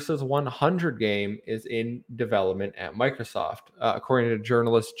 1 versus 100 game is in development at Microsoft. According to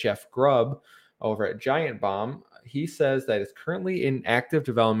journalist Jeff Grubb over at Giant Bomb, he says that it's currently in active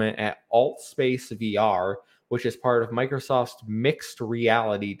development at AltSpace VR, which is part of Microsoft's mixed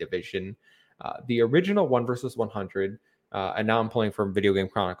reality division. The original 1 versus 100, and now I'm pulling from Video Game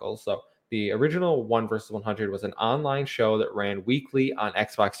Chronicles. So the original 1 versus 100 was an online show that ran weekly on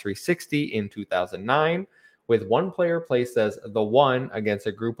Xbox 360 in 2009, with one player placed as the One against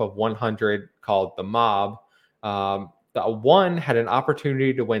a group of 100 called the Mob. The One had an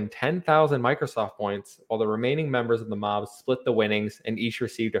opportunity to win 10,000 Microsoft points, while the remaining members of the Mob split the winnings and each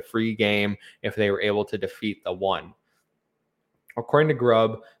received a free game if they were able to defeat the One. According to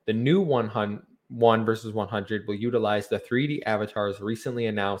Grubb, the new 1 versus 100 will utilize the 3D avatars recently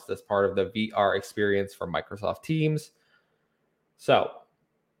announced as part of the VR experience for Microsoft Teams. So,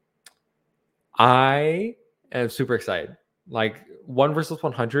 I am super excited. Like 1 versus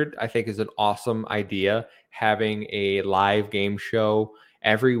 100, I think is an awesome idea. Having a live game show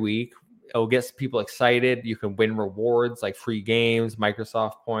every week, it'll get people excited. You can win rewards like free games,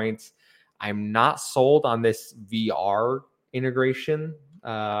 Microsoft points. I'm not sold on this VR integration.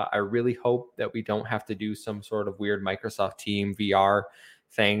 I really hope that we don't have to do some sort of weird Microsoft Team VR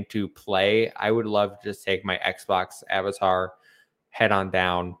thing to play, I would love to just take my Xbox avatar, head on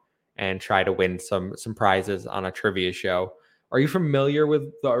down, and try to win some prizes on a trivia show. Are you familiar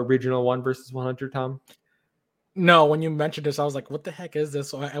with the original 1 versus 100, Tom? No, when you mentioned this, I was like, "What the heck is this?"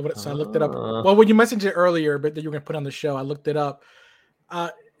 So I looked it up. Uh, Well, when you mentioned it earlier, but that you were gonna put on the show, I looked it up.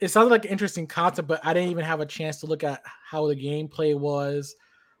 It sounded like an interesting concept, but I didn't even have a chance to look at how the gameplay was.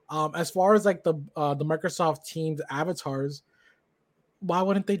 As far as like the Microsoft Teams avatars, why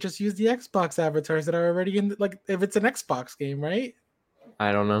wouldn't they just use the Xbox avatars that are already in? Like, if it's an Xbox game, right?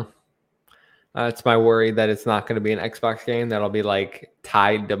 I don't know. It's my worry that it's not going to be an Xbox game that'll be like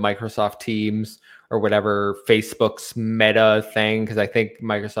tied to Microsoft Teams or whatever Facebook's Meta thing. Because I think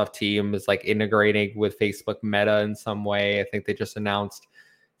Microsoft Teams is like integrating with Facebook Meta in some way. I think they just announced.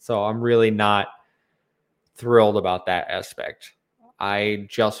 So I'm really not thrilled about that aspect. I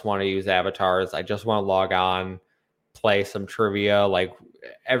just want to use avatars. I just want to log on, play some trivia like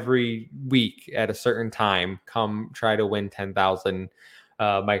every week at a certain time. Come try to win 10,000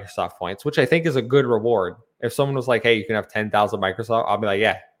 Microsoft points, which I think is a good reward. If someone was like, "Hey, you can have 10,000 Microsoft," I'll be like,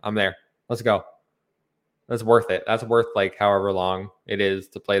 "Yeah, I'm there. Let's go." That's worth it. That's worth like however long it is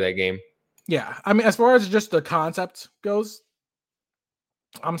to play that game. Yeah, I mean, as far as just the concept goes,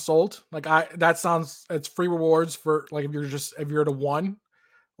 I'm sold. Like, it's free rewards for like if you're the one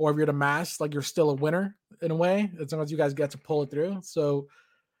or if you're the mass, like you're still a winner in a way, as long as you guys get to pull it through. So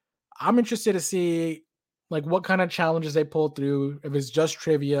I'm interested to see like what kind of challenges they pull through. If it's just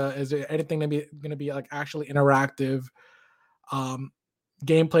trivia, is there anything gonna be like actually interactive? Um,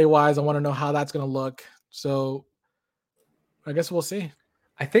 Gameplay wise, I want to know how that's gonna look. So I guess we'll see.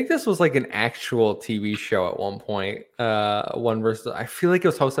 I think this was like an actual TV show at one point. One versus I feel like it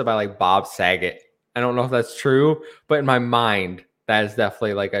was hosted by like Bob Saget. I don't know if that's true, but in my mind, that is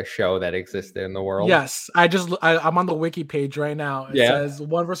definitely like a show that existed in the world. Yes, I'm on the wiki page right now. It Yeah. says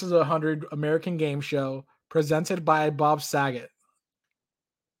 1 versus 100 American Game Show presented by Bob Saget.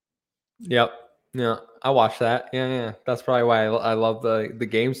 Yep. Yeah. I watched that. Yeah. Yeah. That's probably why I love the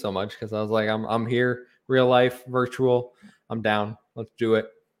game so much, because I was like, I'm here, real life, virtual. I'm down. Let's do it.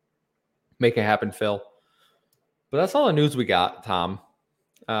 Make it happen, Phil. But that's all the news we got, Tom.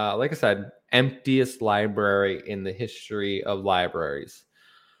 Like I said, emptiest library in the history of libraries.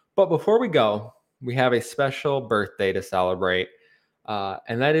 But before we go, we have a special birthday to celebrate.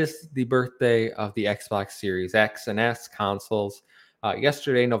 And that is the birthday of the Xbox Series X and S consoles.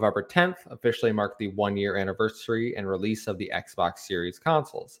 Yesterday, November 10th, officially marked the 1-year anniversary and release of the Xbox Series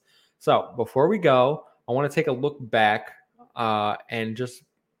consoles. So before we go, I want to take a look back and just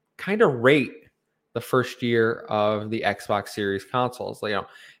kind of rate the first year of the Xbox Series consoles.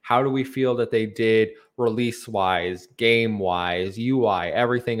 How do we feel that they did release-wise, game-wise, UI,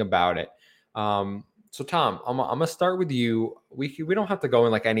 everything about it? So Tom, I'm gonna start with you. We don't have to go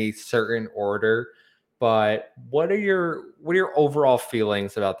in like any certain order, but what are your overall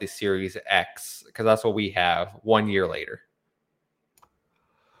feelings about the Series X? Because that's what we have 1 year later.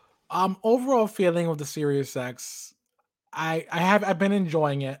 Overall feeling with the Series X, I've been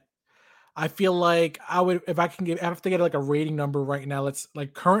enjoying it. I feel like I would if I can I have to get like a rating number right now. Let's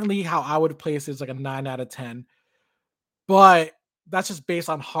like currently how I would place it is like a 9 out of 10. But that's just based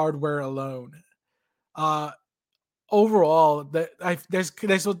on hardware alone. Uh Overall, there's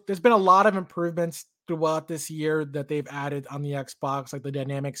been a lot of improvements throughout this year that they've added on the Xbox, like the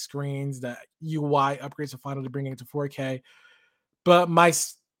dynamic screens, the UI upgrades are finally bringing it to 4K. But my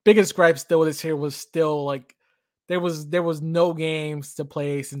biggest gripe still this year was still like there was no games to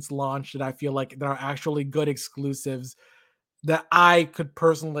play since launch that I feel like that are actually good exclusives that I could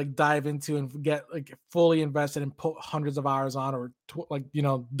personally like dive into and get like fully invested and put hundreds of hours on or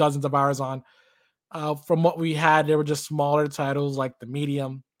dozens of hours on. From what we had, there were just smaller titles like The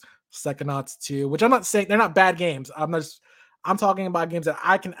Medium, Psychonauts 2, which I'm not saying they're not bad games. I'm talking about games that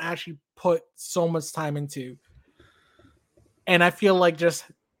I can actually put so much time into. And I feel like just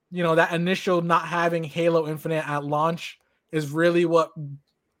that initial not having Halo Infinite at launch is really what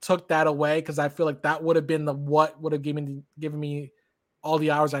took that away, because I feel like that would have been what would have given me all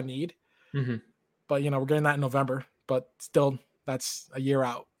the hours I need. Mm-hmm. But we're getting that in November, but still that's a year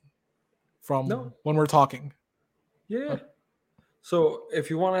out from when we're talking. Yeah. So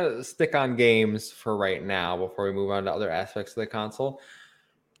if you want to stick on games for right now before we move on to other aspects of the console,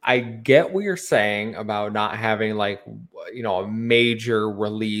 I get what you're saying about not having like a major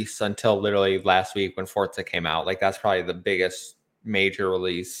release until literally last week when Forza came out. Like that's probably the biggest major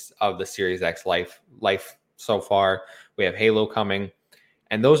release of the Series X life so far. We have Halo coming,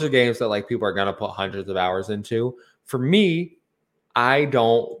 and those are games that like people are gonna put hundreds of hours into. For me, I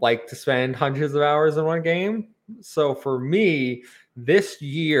don't like to spend hundreds of hours in one game. So for me, this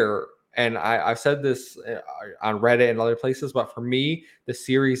year, and I've said this on Reddit and other places, but for me, the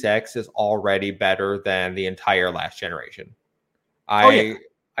Series X is already better than the entire last generation. Oh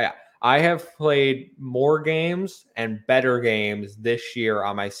yeah. I have played more games and better games this year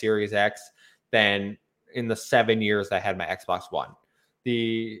on my Series X than in the 7 years I had my Xbox One.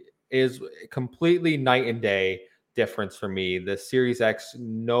 The is completely night and day difference for me. The Series X,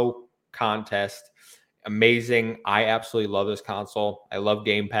 no contest. Amazing. I absolutely love this console. I love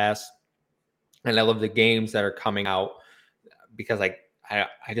Game Pass, and I love the games that are coming out because I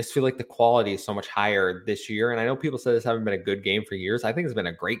just feel like the quality is so much higher this year. And I know people say this haven't been a good game for years. I think it's been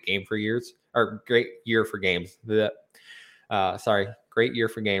a great game for years, or great year for games. Great year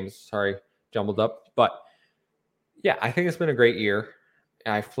for games. Sorry, jumbled up. But yeah, I think it's been a great year.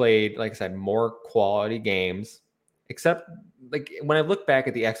 I've played, like I said, more quality games. Except like when I look back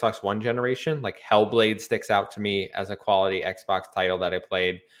at the Xbox One generation, like Hellblade sticks out to me as a quality Xbox title that I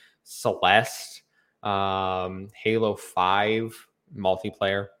played. Celeste, Halo 5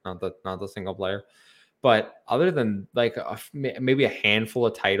 multiplayer, not the single player. But other than like maybe a handful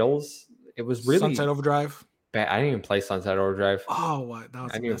of titles, it was really Sunset Overdrive. bad. I didn't even play Sunset Overdrive. Oh, what? That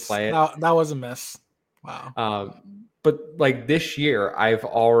was I a didn't even miss. play it. That was a miss. Wow. But like this year, I've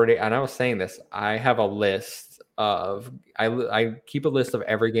already, and I was saying this, I have a list of, I keep a list of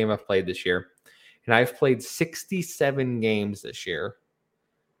every game I've played this year, and I've played 67 games this year,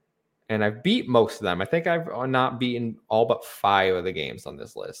 and I've beat most of them. I think I've not beaten all but 5 of the games on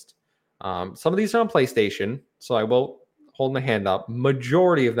this list. Some of these are on PlayStation, so I will hold my hand up.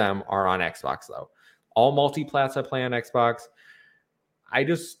 Majority of them are on Xbox though. All multi-plats I play on Xbox. I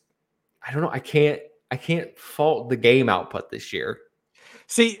don't know. I can't fault the game output this year.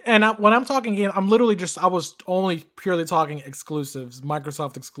 See, and when I'm talking game, I was only purely talking exclusives,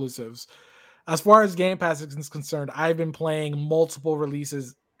 Microsoft exclusives. As far as Game Pass is concerned, I've been playing multiple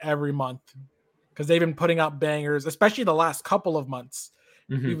releases every month because they've been putting out bangers, especially the last couple of months.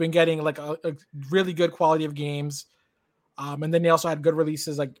 Mm-hmm. We've been getting like a really good quality of games. And then they also had good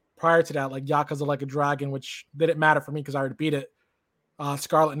releases like prior to that, like Yakuza Like a Dragon, which didn't matter for me because I already beat it.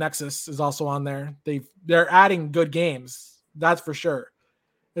 Scarlet Nexus is also on there. They're adding good games, that's for sure.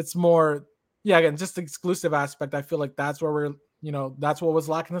 It's more, yeah, again, just the exclusive aspect. I feel like that's where that's what was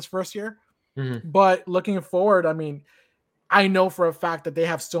lacking this first year. Mm-hmm. But looking forward, I mean, I know for a fact that they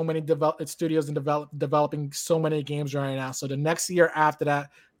have so many studios and developing so many games right now. So the next year after that,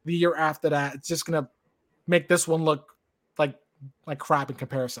 the year after that, it's just gonna make this one look like crap in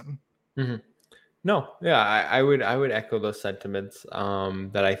comparison. Mm-hmm. No, yeah, I would echo those sentiments.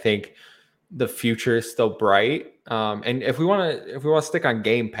 That I think the future is still bright. And if we want to stick on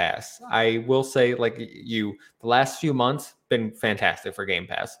Game Pass, I will say, like the last few months been fantastic for Game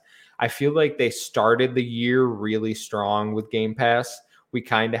Pass. I feel like they started the year really strong with Game Pass. We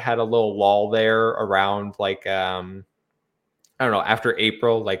kind of had a little lull there around like I don't know, after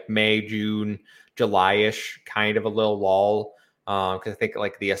April, like May, June, July-ish, kind of a little lull. Because I think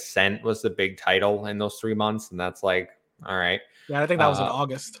like The Ascent was the big title in those 3 months, and that's like, all right. Yeah, I think that was in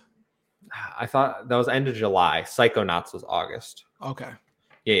August. I thought that was end of July. Psychonauts was August. Okay.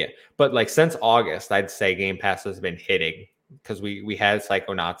 Yeah. But like since August, I'd say Game Pass has been hitting because we had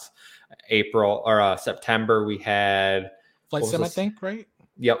Psychonauts. April or September, we had Flight Sim, I think, right?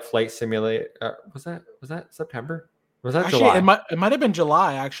 Yep, Flight Simulator. Was that September? Was that actually, July? It might have been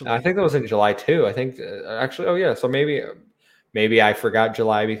July, actually. I think that was in July too. I think actually, oh yeah. So maybe I forgot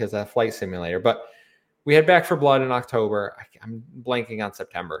July because of Flight Simulator. But we had Back 4 Blood in October. I'm blanking on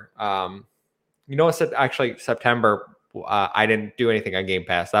September. You know what? Actually, September, I didn't do anything on Game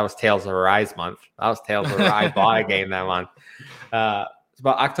Pass. That was Tales of Arise month. That was Tales of Arise. I bought a game that month. It's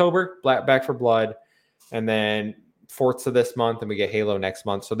about October, Back 4 Blood, and then Forza this month, and we get Halo next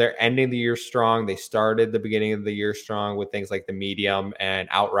month. So they're ending the year strong. They started the beginning of the year strong with things like The Medium and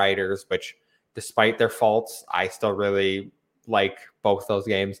Outriders, which, despite their faults, I still really like both those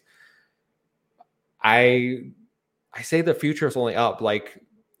games. I say the future is only up. Like,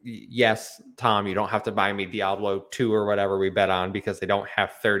 yes, Tom, you don't have to buy me Diablo 2 or whatever we bet on because they don't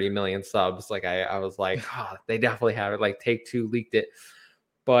have 30 million subs. Like I was like, oh, they definitely have it. Like Take-Two leaked it.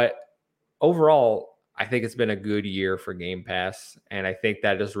 But overall, I think it's been a good year for Game Pass. And I think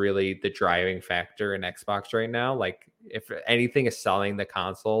that is really the driving factor in Xbox right now. Like if anything is selling the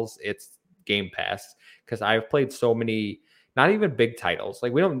consoles, it's Game Pass. Because I've played so many, not even big titles.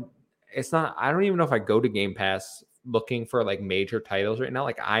 Like I don't even know if I go to Game Pass looking for like major titles right now.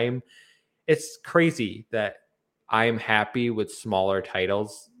 Like it's crazy that I'm happy with smaller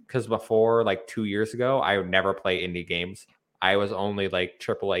titles because before, like 2 years ago, I would never play indie games. I was only like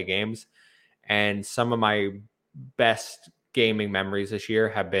AAA games, and some of my best gaming memories this year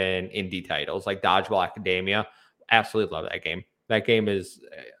have been indie titles like Dodgeball Academia. Absolutely love that game. That game is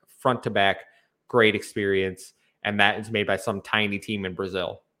front to back, great experience, and that is made by some tiny team in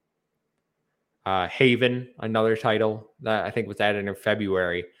Brazil. Haven, another title that I think was added in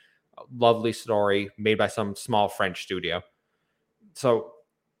February. Lovely story made by some small French studio. So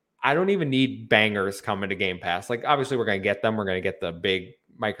I don't even need bangers coming to Game Pass. Like, obviously, we're going to get them. We're going to get the big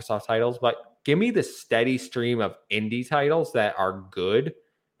Microsoft titles, but give me the steady stream of indie titles that are good,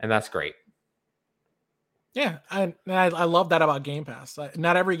 and that's great. Yeah, I love that about Game Pass.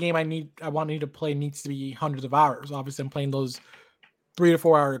 Not every game I want to play needs to be hundreds of hours. Obviously, I'm playing those 3 to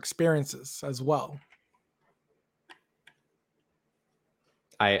 4 hour experiences as well.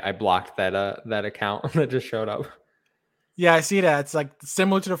 I blocked that account that just showed up. Yeah, I see that. It's like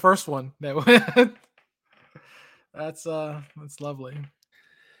similar to the first one. That's lovely.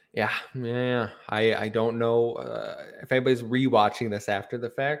 Yeah. I don't know if anybody's rewatching this after the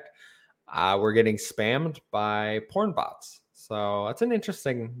fact. We're getting spammed by porn bots, so that's an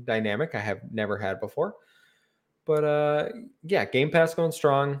interesting dynamic I have never had before. But yeah, Game Pass going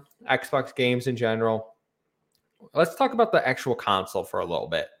strong. Xbox games in general. Let's talk about the actual console for a little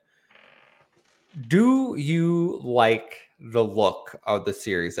bit. Do you like the look of the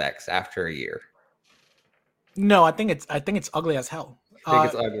Series X after a year? No, I think it's ugly as hell. I think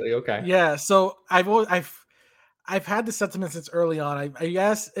it's ugly. Okay. Yeah, so I've had the sentiment since early on. I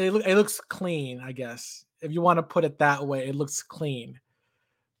guess it looks clean. I guess if you want to put it that way, it looks clean,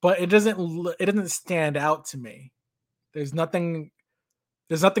 but it doesn't stand out to me. There's nothing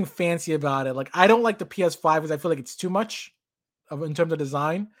fancy about it. Like, I don't like the PS5 because I feel like it's too much in terms of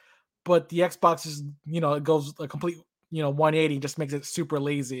design. But the Xbox is, it goes a complete, 180, just makes it super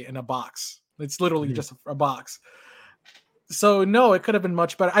lazy in a box. It's literally just a box. So no, it could have been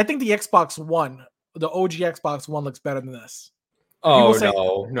much better. I think the Xbox One, the OG Xbox One, looks better than this.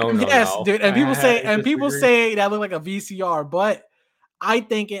 Oh, no. Yes, no. dude. And people say that looked like a VCR, but I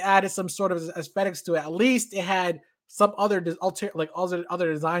think it added some sort of aesthetics to it. At least it had some other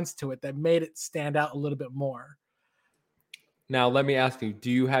designs to it that made it stand out a little bit more. Now, let me ask you, do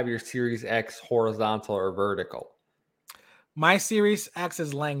you have your Series X horizontal or vertical? My Series X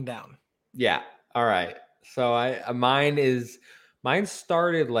is laying down. Yeah. All right. So mine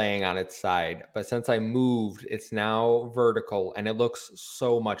started laying on its side, but since I moved, it's now vertical and it looks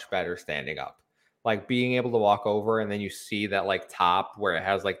so much better standing up. Like, being able to walk over and then you see that like top where it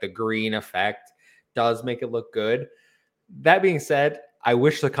has like the green effect does make it look good. That being said, I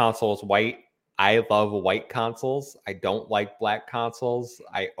wish the console was white. I love white consoles. I don't like black consoles.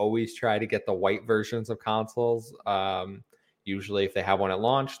 I always try to get the white versions of consoles. Usually if they have one at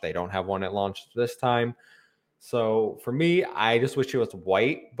launch, they don't have one at launch this time. So for me, I just wish it was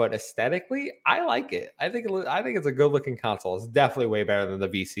white, but aesthetically, I like it. I think it's a good looking console. It's definitely way better than the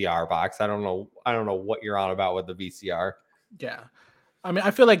VCR box. I don't know what you're on about with the VCR. Yeah. I mean,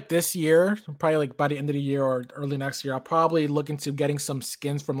 I feel like this year, probably like by the end of the year or early next year, I'll probably look into getting some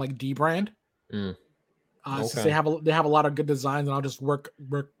skins from like Dbrand. Okay. Since they have a lot of good designs, and I'll just work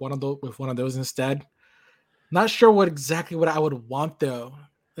with one of those instead. Not sure what I would want though.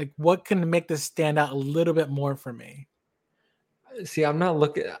 Like, what can make this stand out a little bit more for me? See, I'm not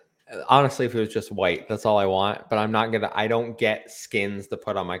looking. Honestly, if it was just white, that's all I want. But I don't get skins to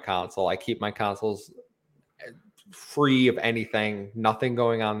put on my console. I keep my consoles free of anything, nothing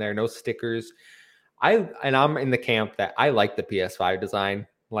going on there, no stickers. I'm in the camp that I like the PS5 design.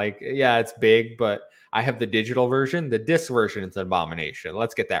 Like, yeah, it's big, but I have the digital version. The disc version is an abomination.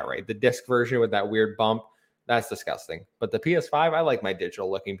 Let's get that right. The disc version with that weird bump, that's disgusting. But the PS5, I like my digital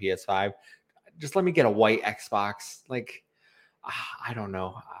looking PS5. Just let me get a white Xbox. Like, I don't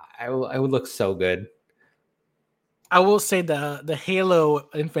know. I would look so good. I will say the Halo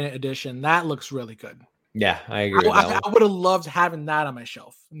Infinite Edition, that looks really good. Yeah, I agree. I would have loved having that on my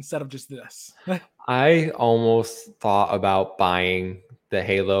shelf instead of just this. I almost thought about buying the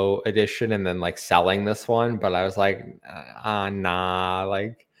Halo edition and then like selling this one, but I was like, nah,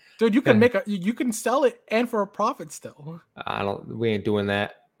 like, dude, you can sell it and for a profit still. We ain't doing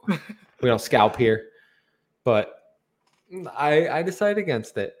that. We don't scalp here. But I decided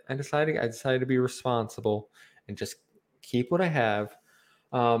against it. I decided to be responsible and just keep what I have.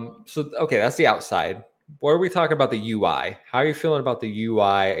 So okay, that's the outside. What are we talking about the UI? How are you feeling about the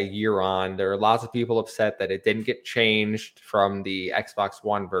UI a year on? There are lots of people upset that it didn't get changed from the Xbox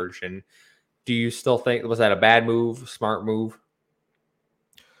One version. Do you still think, was that a bad move, smart move?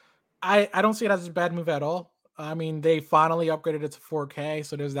 I don't see it as a bad move at all. I mean, they finally upgraded it to 4K,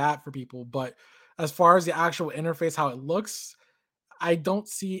 so there's that for people. But as far as the actual interface, how it looks,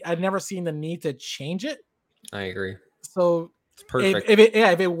 I've never seen the need to change it. I agree. So It's perfect.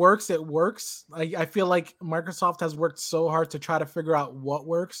 if it works, it works. I feel like Microsoft has worked so hard to try to figure out what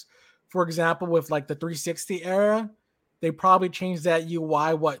works. For example, with like the 360 era, they probably changed that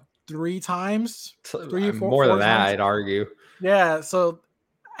UI three times, More than four that, times. I'd argue. Yeah. So,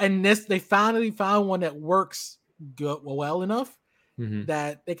 and this they finally found one that works well enough Mm-hmm.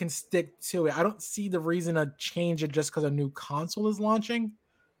 that they can stick to it. I don't see the reason to change it just because a new console is launching.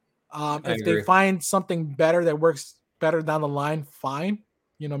 I If they agree. find something better that works better down the line, fine.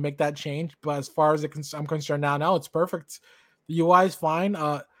 Make that change. But as far as I'm concerned now it's perfect. The UI is fine.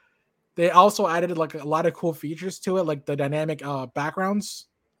 They also added like a lot of cool features to it, like the dynamic backgrounds,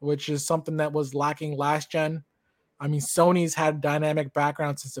 which is something that was lacking last gen. I mean, Sony's had dynamic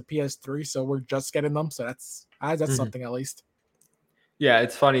backgrounds since the PS3, so we're just getting them. So that's Mm-hmm. something at least. Yeah,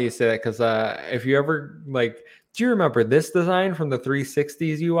 it's funny you say that because if you ever do you remember this design from the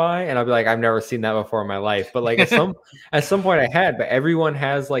 360s UI? And I'll be like, I've never seen that before in my life. But like at some point I had, but everyone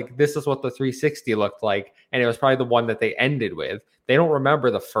has like this is what the 360 looked like, and it was probably the one that they ended with. They don't remember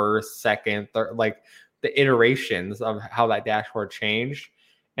the first, second, third, like the iterations of how that dashboard changed.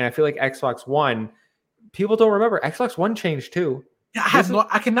 And I feel like Xbox One, people don't remember. Xbox One changed too. Yeah,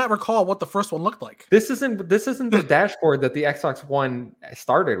 I cannot recall what the first one looked like. This isn't the dashboard that the Xbox One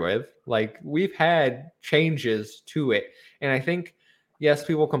started with. Like we've had changes to it. And I think yes,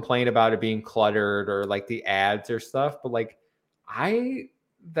 people complain about it being cluttered or like the ads or stuff, but like the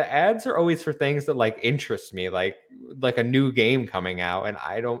ads are always for things that like interest me, like a new game coming out, and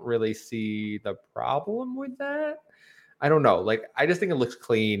I don't really see the problem with that. I don't know. Like I just think it looks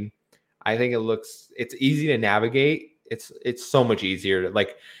clean. I think it's easy to navigate. It's so much easier to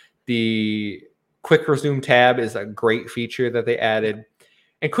like the quick resume tab is a great feature that they added.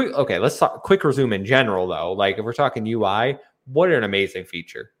 And let's talk quick resume in general though. Like if we're talking UI, what an amazing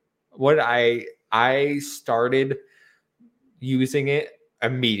feature. What I started using it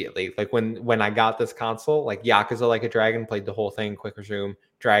immediately. Like when I got this console, like Yakuza Like a Dragon played the whole thing in quick resume.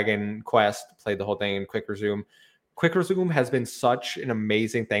 Dragon Quest played the whole thing in quick resume. Quick resume has been such an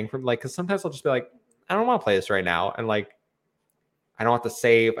amazing thing for like because sometimes I'll just be like, I don't want to play this right now. And like, I don't have to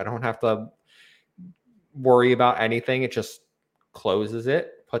save. I don't have to worry about anything. It just closes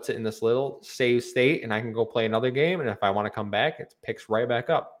it, puts it in this little save state, and I can go play another game. And if I want to come back, it picks right back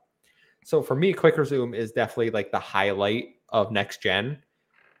up. So for me, quick resume is definitely like the highlight of next gen.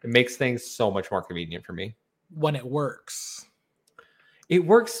 It makes things so much more convenient for me. When it works. It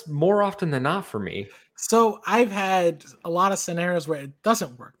works more often than not for me. So I've had a lot of scenarios where it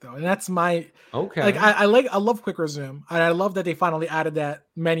doesn't work though, and that's my okay. Like I love quick resume, and I love that they finally added that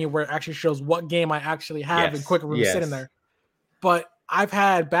menu where it actually shows what game I actually have in quick resume sitting there. But I've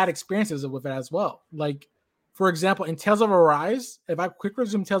had bad experiences with it as well. Like for example, in Tales of Arise, if I quick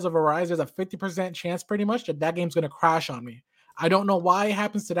resume Tales of Arise, there's a 50% chance pretty much that game's going to crash on me. I don't know why it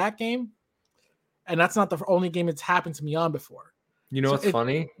happens to that game, and that's not the only game it's happened to me on before. You know what's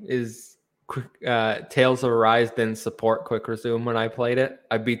funny is Tales of Arise didn't support quick resume when I played it.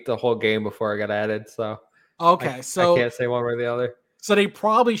 I beat the whole game before I got added, so okay, I so can't say one way or the other. So they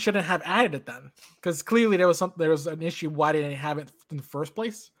probably shouldn't have added it then, because clearly there was an issue. Why didn't they have it in the first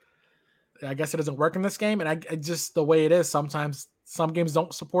place? I guess it doesn't work in this game, and I just the way it is. Sometimes some games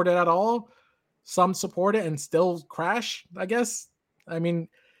don't support it at all. Some support it and still crash. I guess. I mean,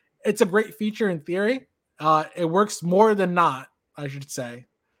 it's a great feature in theory. It works more than not, I should say.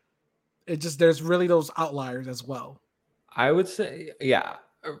 It just there's really those outliers as well. I would say, yeah,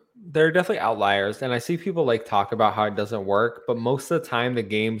 there are definitely outliers, and I see people like talk about how it doesn't work, but most of the time the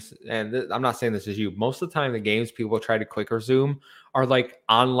games, and I'm not saying this is you, most of the time the games people try to quick resume are like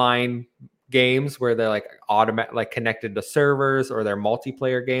online games where they're like automatic, like connected to servers, or they're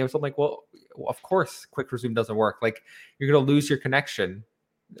multiplayer games. I'm like, well, of course, quick resume doesn't work. Like you're gonna lose your connection.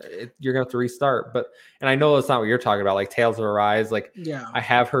 You're gonna have to restart. And I know that's not what you're talking about, like Tales of Arise. Like, yeah, I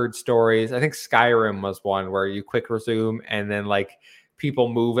have heard stories. I think Skyrim was one where you quick resume and then like people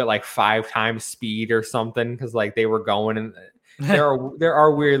move at like 5 times speed or something because like they were going, and there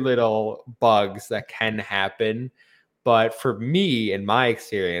are weird little bugs that can happen. But for me, in my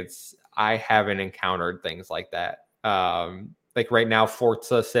experience, I haven't encountered things like that. Like right now,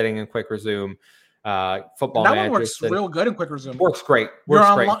 Forza sitting in quick resume. Football that one works real good in quick resume. Works great. You're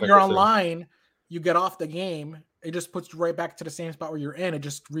online. You get off the game. It just puts you right back to the same spot where you're in. It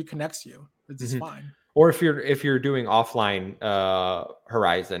just reconnects you. It's just fine. Or if you're doing offline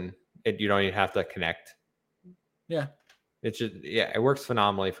Horizon, you don't even have to connect. Yeah. It's just it works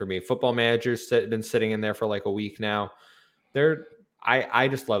phenomenally for me. Football Manager's been sitting in there for like a week now. I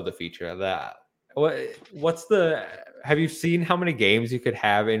just love the feature of that. Have you seen how many games you could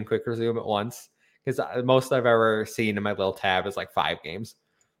have in quick resume at once? because most I've ever seen in my little tab is like 5 games.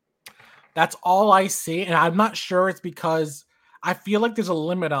 That's all I see, and I'm not sure it's because I feel like there's a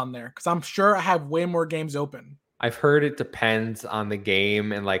limit on there because I'm sure I have way more games open. I've heard it depends on the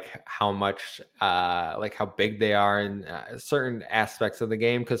game and like how much, like how big they are in certain aspects of the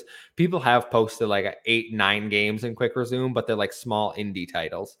game. Because people have posted like 8, 9 games in Quick Resume, but they're like small indie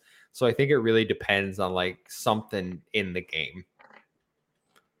titles. So I think it really depends on like something in the game.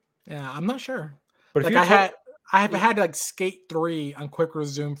 Yeah, I'm not sure. But Like I have had like Skate 3 on Quick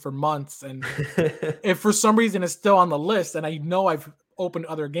Resume for months, and if for some reason it's still on the list, and I know I've opened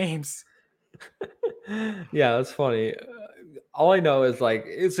other games. Yeah, that's funny. All I know is like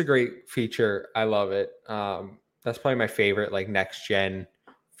it's a great feature. I love it. That's probably my favorite like next gen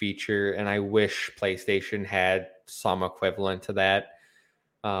feature, and I wish PlayStation had some equivalent to that.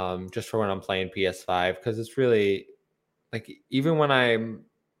 Just for when I'm playing PS5, because it's really like even when I'm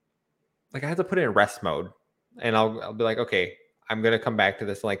like I have to put it in rest mode, and I'll be like, okay, I'm gonna come back to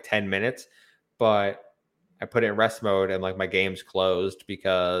this in like 10 minutes, but I put it in rest mode and like my game's closed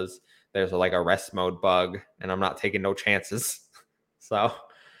because there's like a rest mode bug, and I'm not taking no chances. So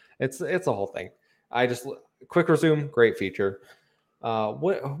it's a whole thing. I just Quick Resume, great feature.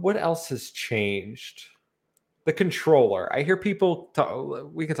 What else has changed? The controller. I hear people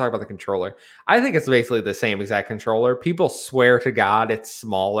talk, we can talk about the controller. I think it's basically the same exact controller. People swear to God it's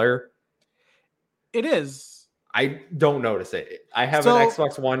smaller. It is. I don't notice it. I have So, an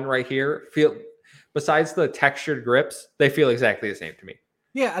Xbox One right here. Besides the textured grips, they feel exactly the same to me.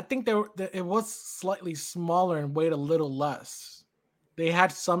 yeah, I think it was slightly smaller and weighed a little less. They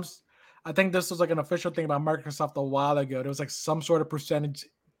had some. I think this was like an official thing about Microsoft a while ago. There was like some sort of percentage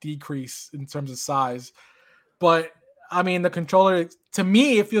decrease in terms of size. But I mean, the controller, to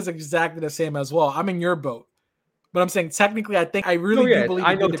me, it feels exactly the same as well. I'm in your boat. But I'm saying technically, I think I really do believe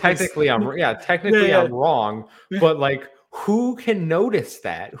I know technically I'm wrong, but like who can notice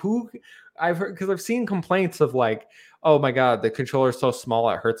that? I've heard, because I've seen complaints of like, oh my god, the controller's so small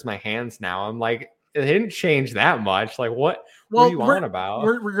it hurts my hands now. I'm like, it didn't change that much. Like what are you on about?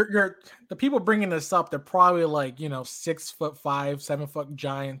 The people bringing this up, they're probably like 6'5", 7-foot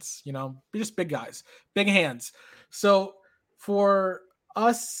giants. Just big guys, big hands. So for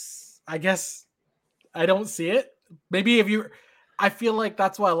us, I guess I don't see it. Maybe I feel like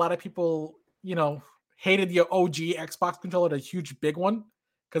that's why a lot of people, hated the OG Xbox controller, the huge big one,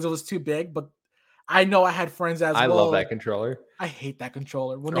 because it was too big. But I know I had friends as well. I love that controller. I hate that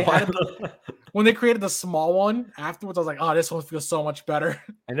controller. When they created the small one afterwards, I was like, oh, this one feels so much better.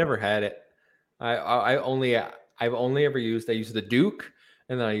 I never had it. I've only ever used the Duke,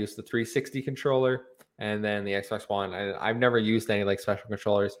 and then I used the 360 controller, and then the Xbox One. I've never used any like special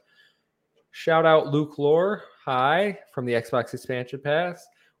controllers. Shout out Luke Lore. Hi from the Xbox Expansion Pass.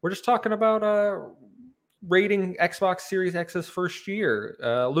 We're just talking about rating Xbox Series X's first year.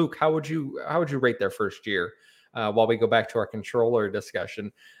 Luke, how would you rate their first year? While we go back to our controller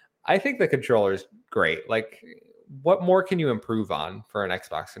discussion, I think the controller is great. Like, what more can you improve on for an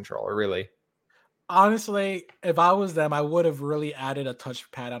Xbox controller, really? Honestly, if I was them, I would have really added a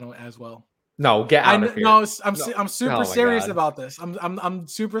touchpad on it as well. No, get out of here. No, I'm super serious about this. I'm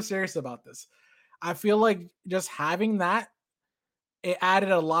super serious about this. I feel like just having that, it added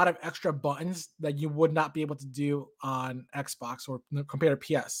a lot of extra buttons that you would not be able to do on Xbox or compared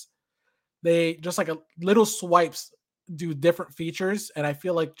to PS. They just like a little swipes do different features, and I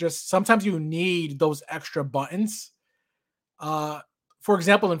feel like just sometimes you need those extra buttons. For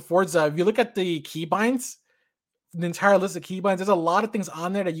example, in Forza, if you look at the keybinds, the entire list of keybinds, there's a lot of things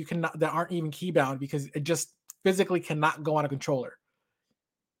on there that aren't even keybound because it just physically cannot go on a controller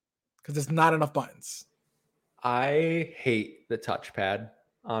because there's not enough buttons. I hate the touchpad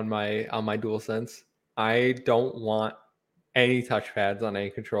on my DualSense. I don't want any touchpads on any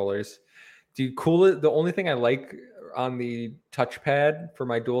controllers. The only thing I like on the touchpad for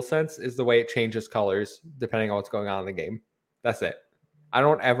my DualSense is the way it changes colors depending on what's going on in the game. That's it. I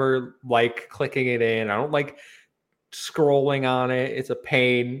don't ever like clicking it in. I don't like scrolling on it. It's a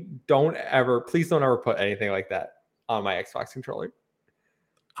pain. Please don't ever put anything like that on my Xbox controller.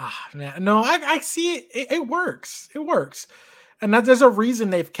 Man. No, I see it. It works. It works. And there's a reason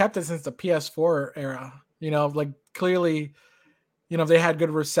they've kept it since the PS4 era. Like clearly, they had good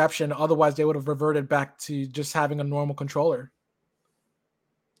reception. Otherwise, they would have reverted back to just having a normal controller.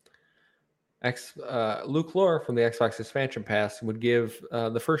 Luke Lore from the Xbox Expansion Pass would give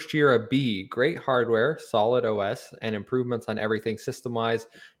the first year a B. Great hardware, solid OS, and improvements on everything system-wise.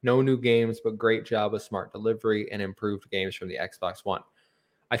 No new games, but great job with smart delivery and improved games from the Xbox One.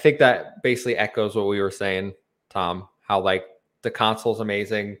 I think that basically echoes what we were saying, Tom, how like the console's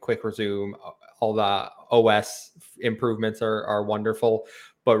amazing, Quick Resume, all the OS improvements are wonderful,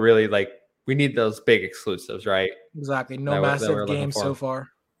 but really like we need those big exclusives, right? Exactly. No That we're massive looking games so for. far.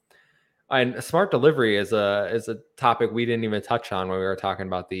 And smart delivery is a topic we didn't even touch on when we were talking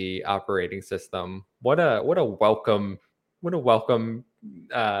about the operating system. What a welcome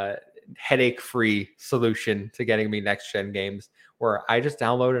headache-free solution to getting me next gen games where I just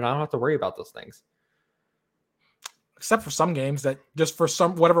download and I don't have to worry about those things. Except for some games that just for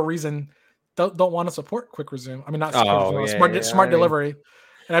some whatever reason don't want to support quick resume. I mean, not quick resume, smart delivery.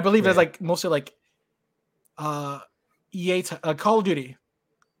 And I believe it's like mostly like EA Call of Duty.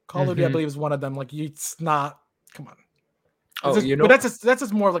 Call of Duty, I believe, is one of them. Like, it's not. Come on. But that's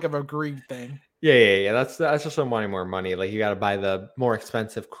just more like of a greed thing. Yeah. That's just some more money. Like, you got to buy the more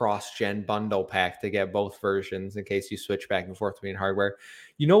expensive cross-gen bundle pack to get both versions in case you switch back and forth between hardware.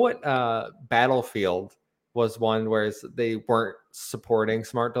 You know what? Battlefield was one where they weren't supporting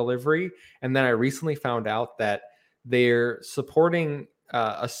smart delivery, and then I recently found out that they're supporting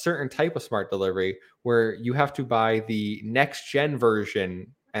a certain type of smart delivery where you have to buy the next gen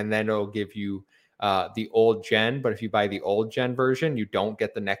version and then it'll give you the old gen. But if you buy the old gen version, you don't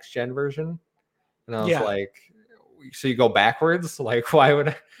get the next gen version. And I was like, so you go backwards? Like, why would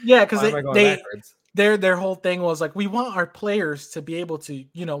I? Yeah, because their whole thing was like, we want our players to be able to,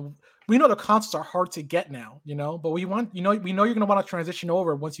 we know the consoles are hard to get now, but we want, we know you're going to want to transition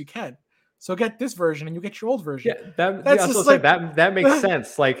over once you can. So get this version and you get your old version. Yeah, that makes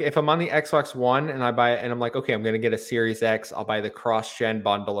sense. Like if I'm on the Xbox One and I buy it and I'm like, okay, I'm going to get a Series X, I'll buy the cross-gen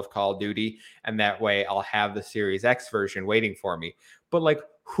bundle of Call of Duty. And that way I'll have the Series X version waiting for me. But like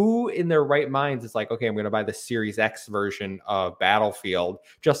who in their right minds is like, okay, I'm going to buy the Series X version of Battlefield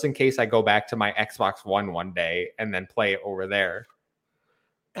just in case I go back to my Xbox one day and then play it over there.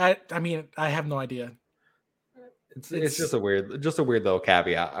 I mean, I have no idea. It's just a weird little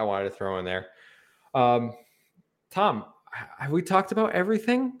caveat I wanted to throw in there. Tom, have we talked about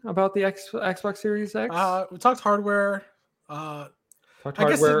everything about the Xbox Series X? We talked hardware. OS,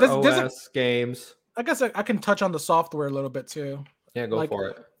 games. I guess I can touch on the software a little bit too. Yeah, go for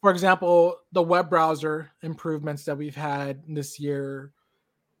it. For example, the web browser improvements that we've had this year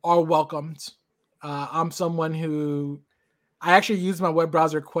are welcomed. I'm someone who I actually use my web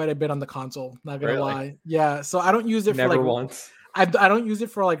browser quite a bit on the console. Not gonna lie, yeah. So I don't use it for once. I don't use it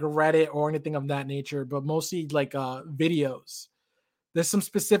for like Reddit or anything of that nature, but mostly like videos. There's some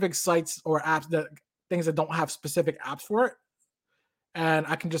specific sites or apps things that don't have specific apps for it, and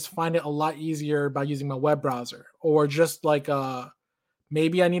I can just find it a lot easier by using my web browser or just like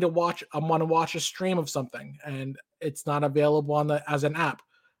maybe I want to watch a stream of something and it's not available as an app.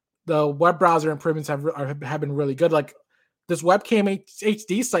 The web browser improvements have been really good. Like this webcam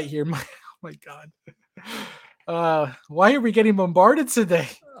HD site here. Oh my God. Why are we getting bombarded today?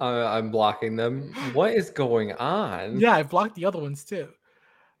 I'm blocking them. What is going on? Yeah, I blocked the other ones too.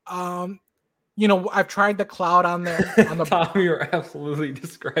 I've tried the cloud on there. Tom, you're absolutely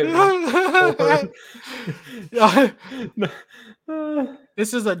describing.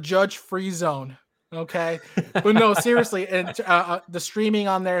 This is a judge-free zone. Okay, but no, seriously, and the streaming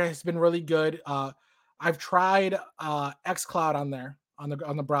on there has been really good. I've tried xCloud on there on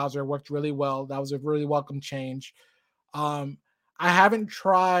the browser. It worked really well. That was a really welcome change. I haven't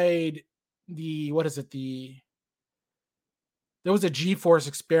tried there was a GeForce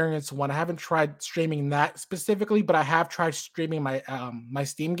Experience one. I haven't tried streaming that specifically, but I have tried streaming my my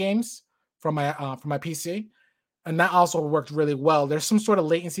Steam games from my PC, and that also worked really well. There's some sort of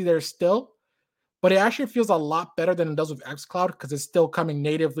latency there still, but it actually feels a lot better than it does with xCloud because it's still coming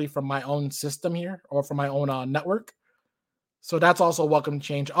natively from my own system here or from my own network. So that's also a welcome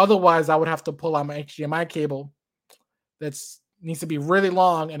change. Otherwise, I would have to pull out my HDMI cable that needs to be really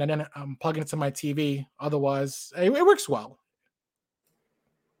long and then plug it into my TV. Otherwise, it works well.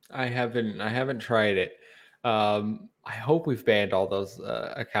 I haven't tried it. I hope we've banned all those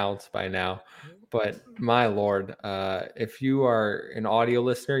accounts by now. But my Lord, if you are an audio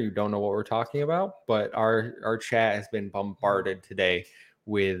listener, you don't know what we're talking about. But our chat has been bombarded today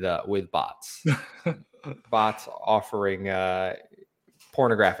with bots, bots offering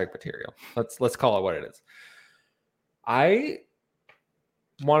pornographic material. Let's call it what it is. I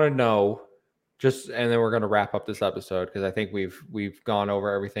want to know. And then we're going to wrap up this episode because I think we've gone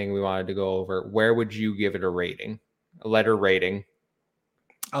over everything we wanted to go over. Where would you give it a rating? A letter rating?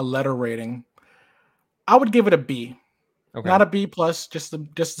 A letter rating. I would give it a B. Okay. Not a B plus, just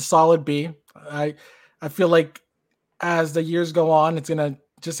a solid B. I feel like as the years go on, it's going to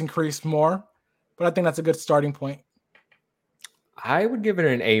just increase more, but I think that's a good starting point. I would give it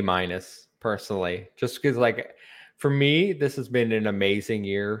an A minus personally, just because like For me, this has been an amazing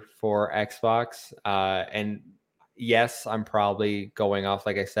year for Xbox. And yes, I'm probably going off,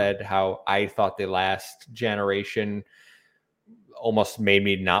 like I said, how I thought the last generation almost made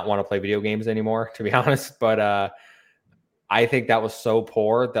me not want to play video games anymore, to be honest. But I think that was so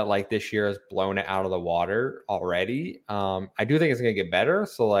poor that like this year has blown it out of the water already. I do think it's gonna get better.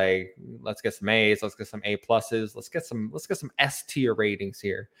 So like, let's get some A's, let's get some A pluses, let's get some S tier ratings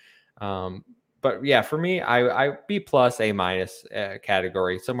here. But yeah, for me, I B plus A minus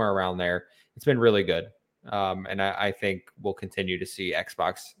category, somewhere around there. It's been really good, and I think we'll continue to see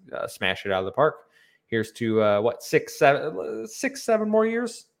Xbox smash it out of the park. Here's to what 6, 7 more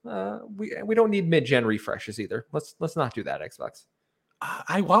years. We don't need mid-gen refreshes either. Let's not do that, Xbox.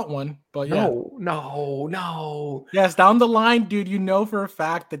 I want one, but yeah. No. Yes, down the line, dude, you know for a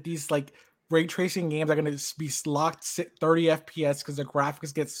fact that these like ray tracing games are going to be locked 30 FPS because the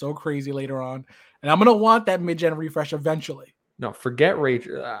graphics get so crazy later on. And I'm going to want that mid-gen refresh eventually. No, forget ray.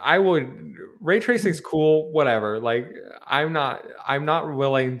 I would ray tracing's cool, whatever. Like I'm not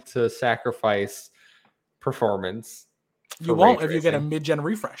willing to sacrifice performance. You won't if you get a mid-gen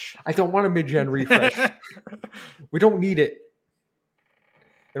refresh. I don't want a mid-gen refresh. We don't need it.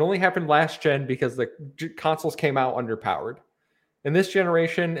 It only happened last gen because the consoles came out underpowered. And this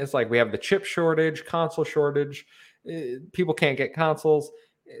generation is like we have the chip shortage, console shortage. People can't get consoles.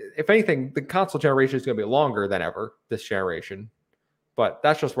 If anything, the console generation is going to be longer than ever this generation. But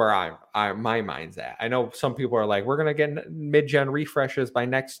that's just where my mind's at. I know some people are like, we're going to get mid-gen refreshes by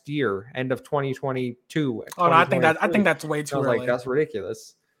next year, end of 2022. Oh, no, I think that's way too early. Like, that's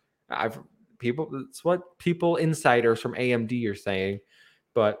ridiculous. It's what people insiders from AMD are saying,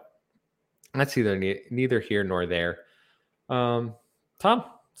 but that's neither here nor there. Tom,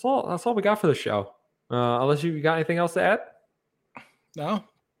 that's all we got for the show. Unless you got anything else to add? No,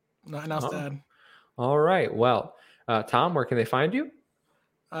 nothing else to add. All right. Well, Tom, where can they find you?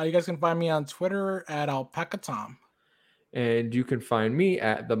 You guys can find me on Twitter at Alpaca Tom. And you can find me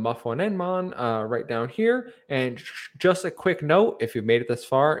at the Muff1Nmon right down here. And just a quick note, if you've made it this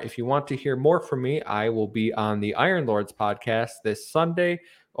far, if you want to hear more from me, I will be on the Iron Lords podcast this Sunday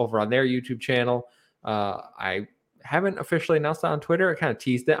over on their YouTube channel. I haven't officially announced that on Twitter. I kind of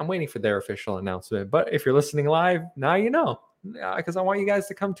teased it. I'm waiting for their official announcement. But if you're listening live, now you know. Because I want you guys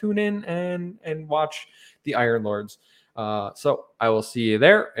to come tune in and watch the Iron Lords. So I will see you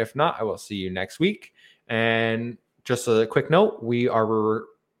there. If not, I will see you next week. And just a quick note, we are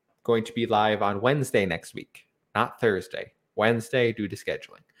going to be live on Wednesday next week, not Thursday. Wednesday due to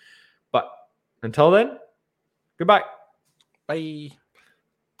scheduling. But until then, goodbye. Bye.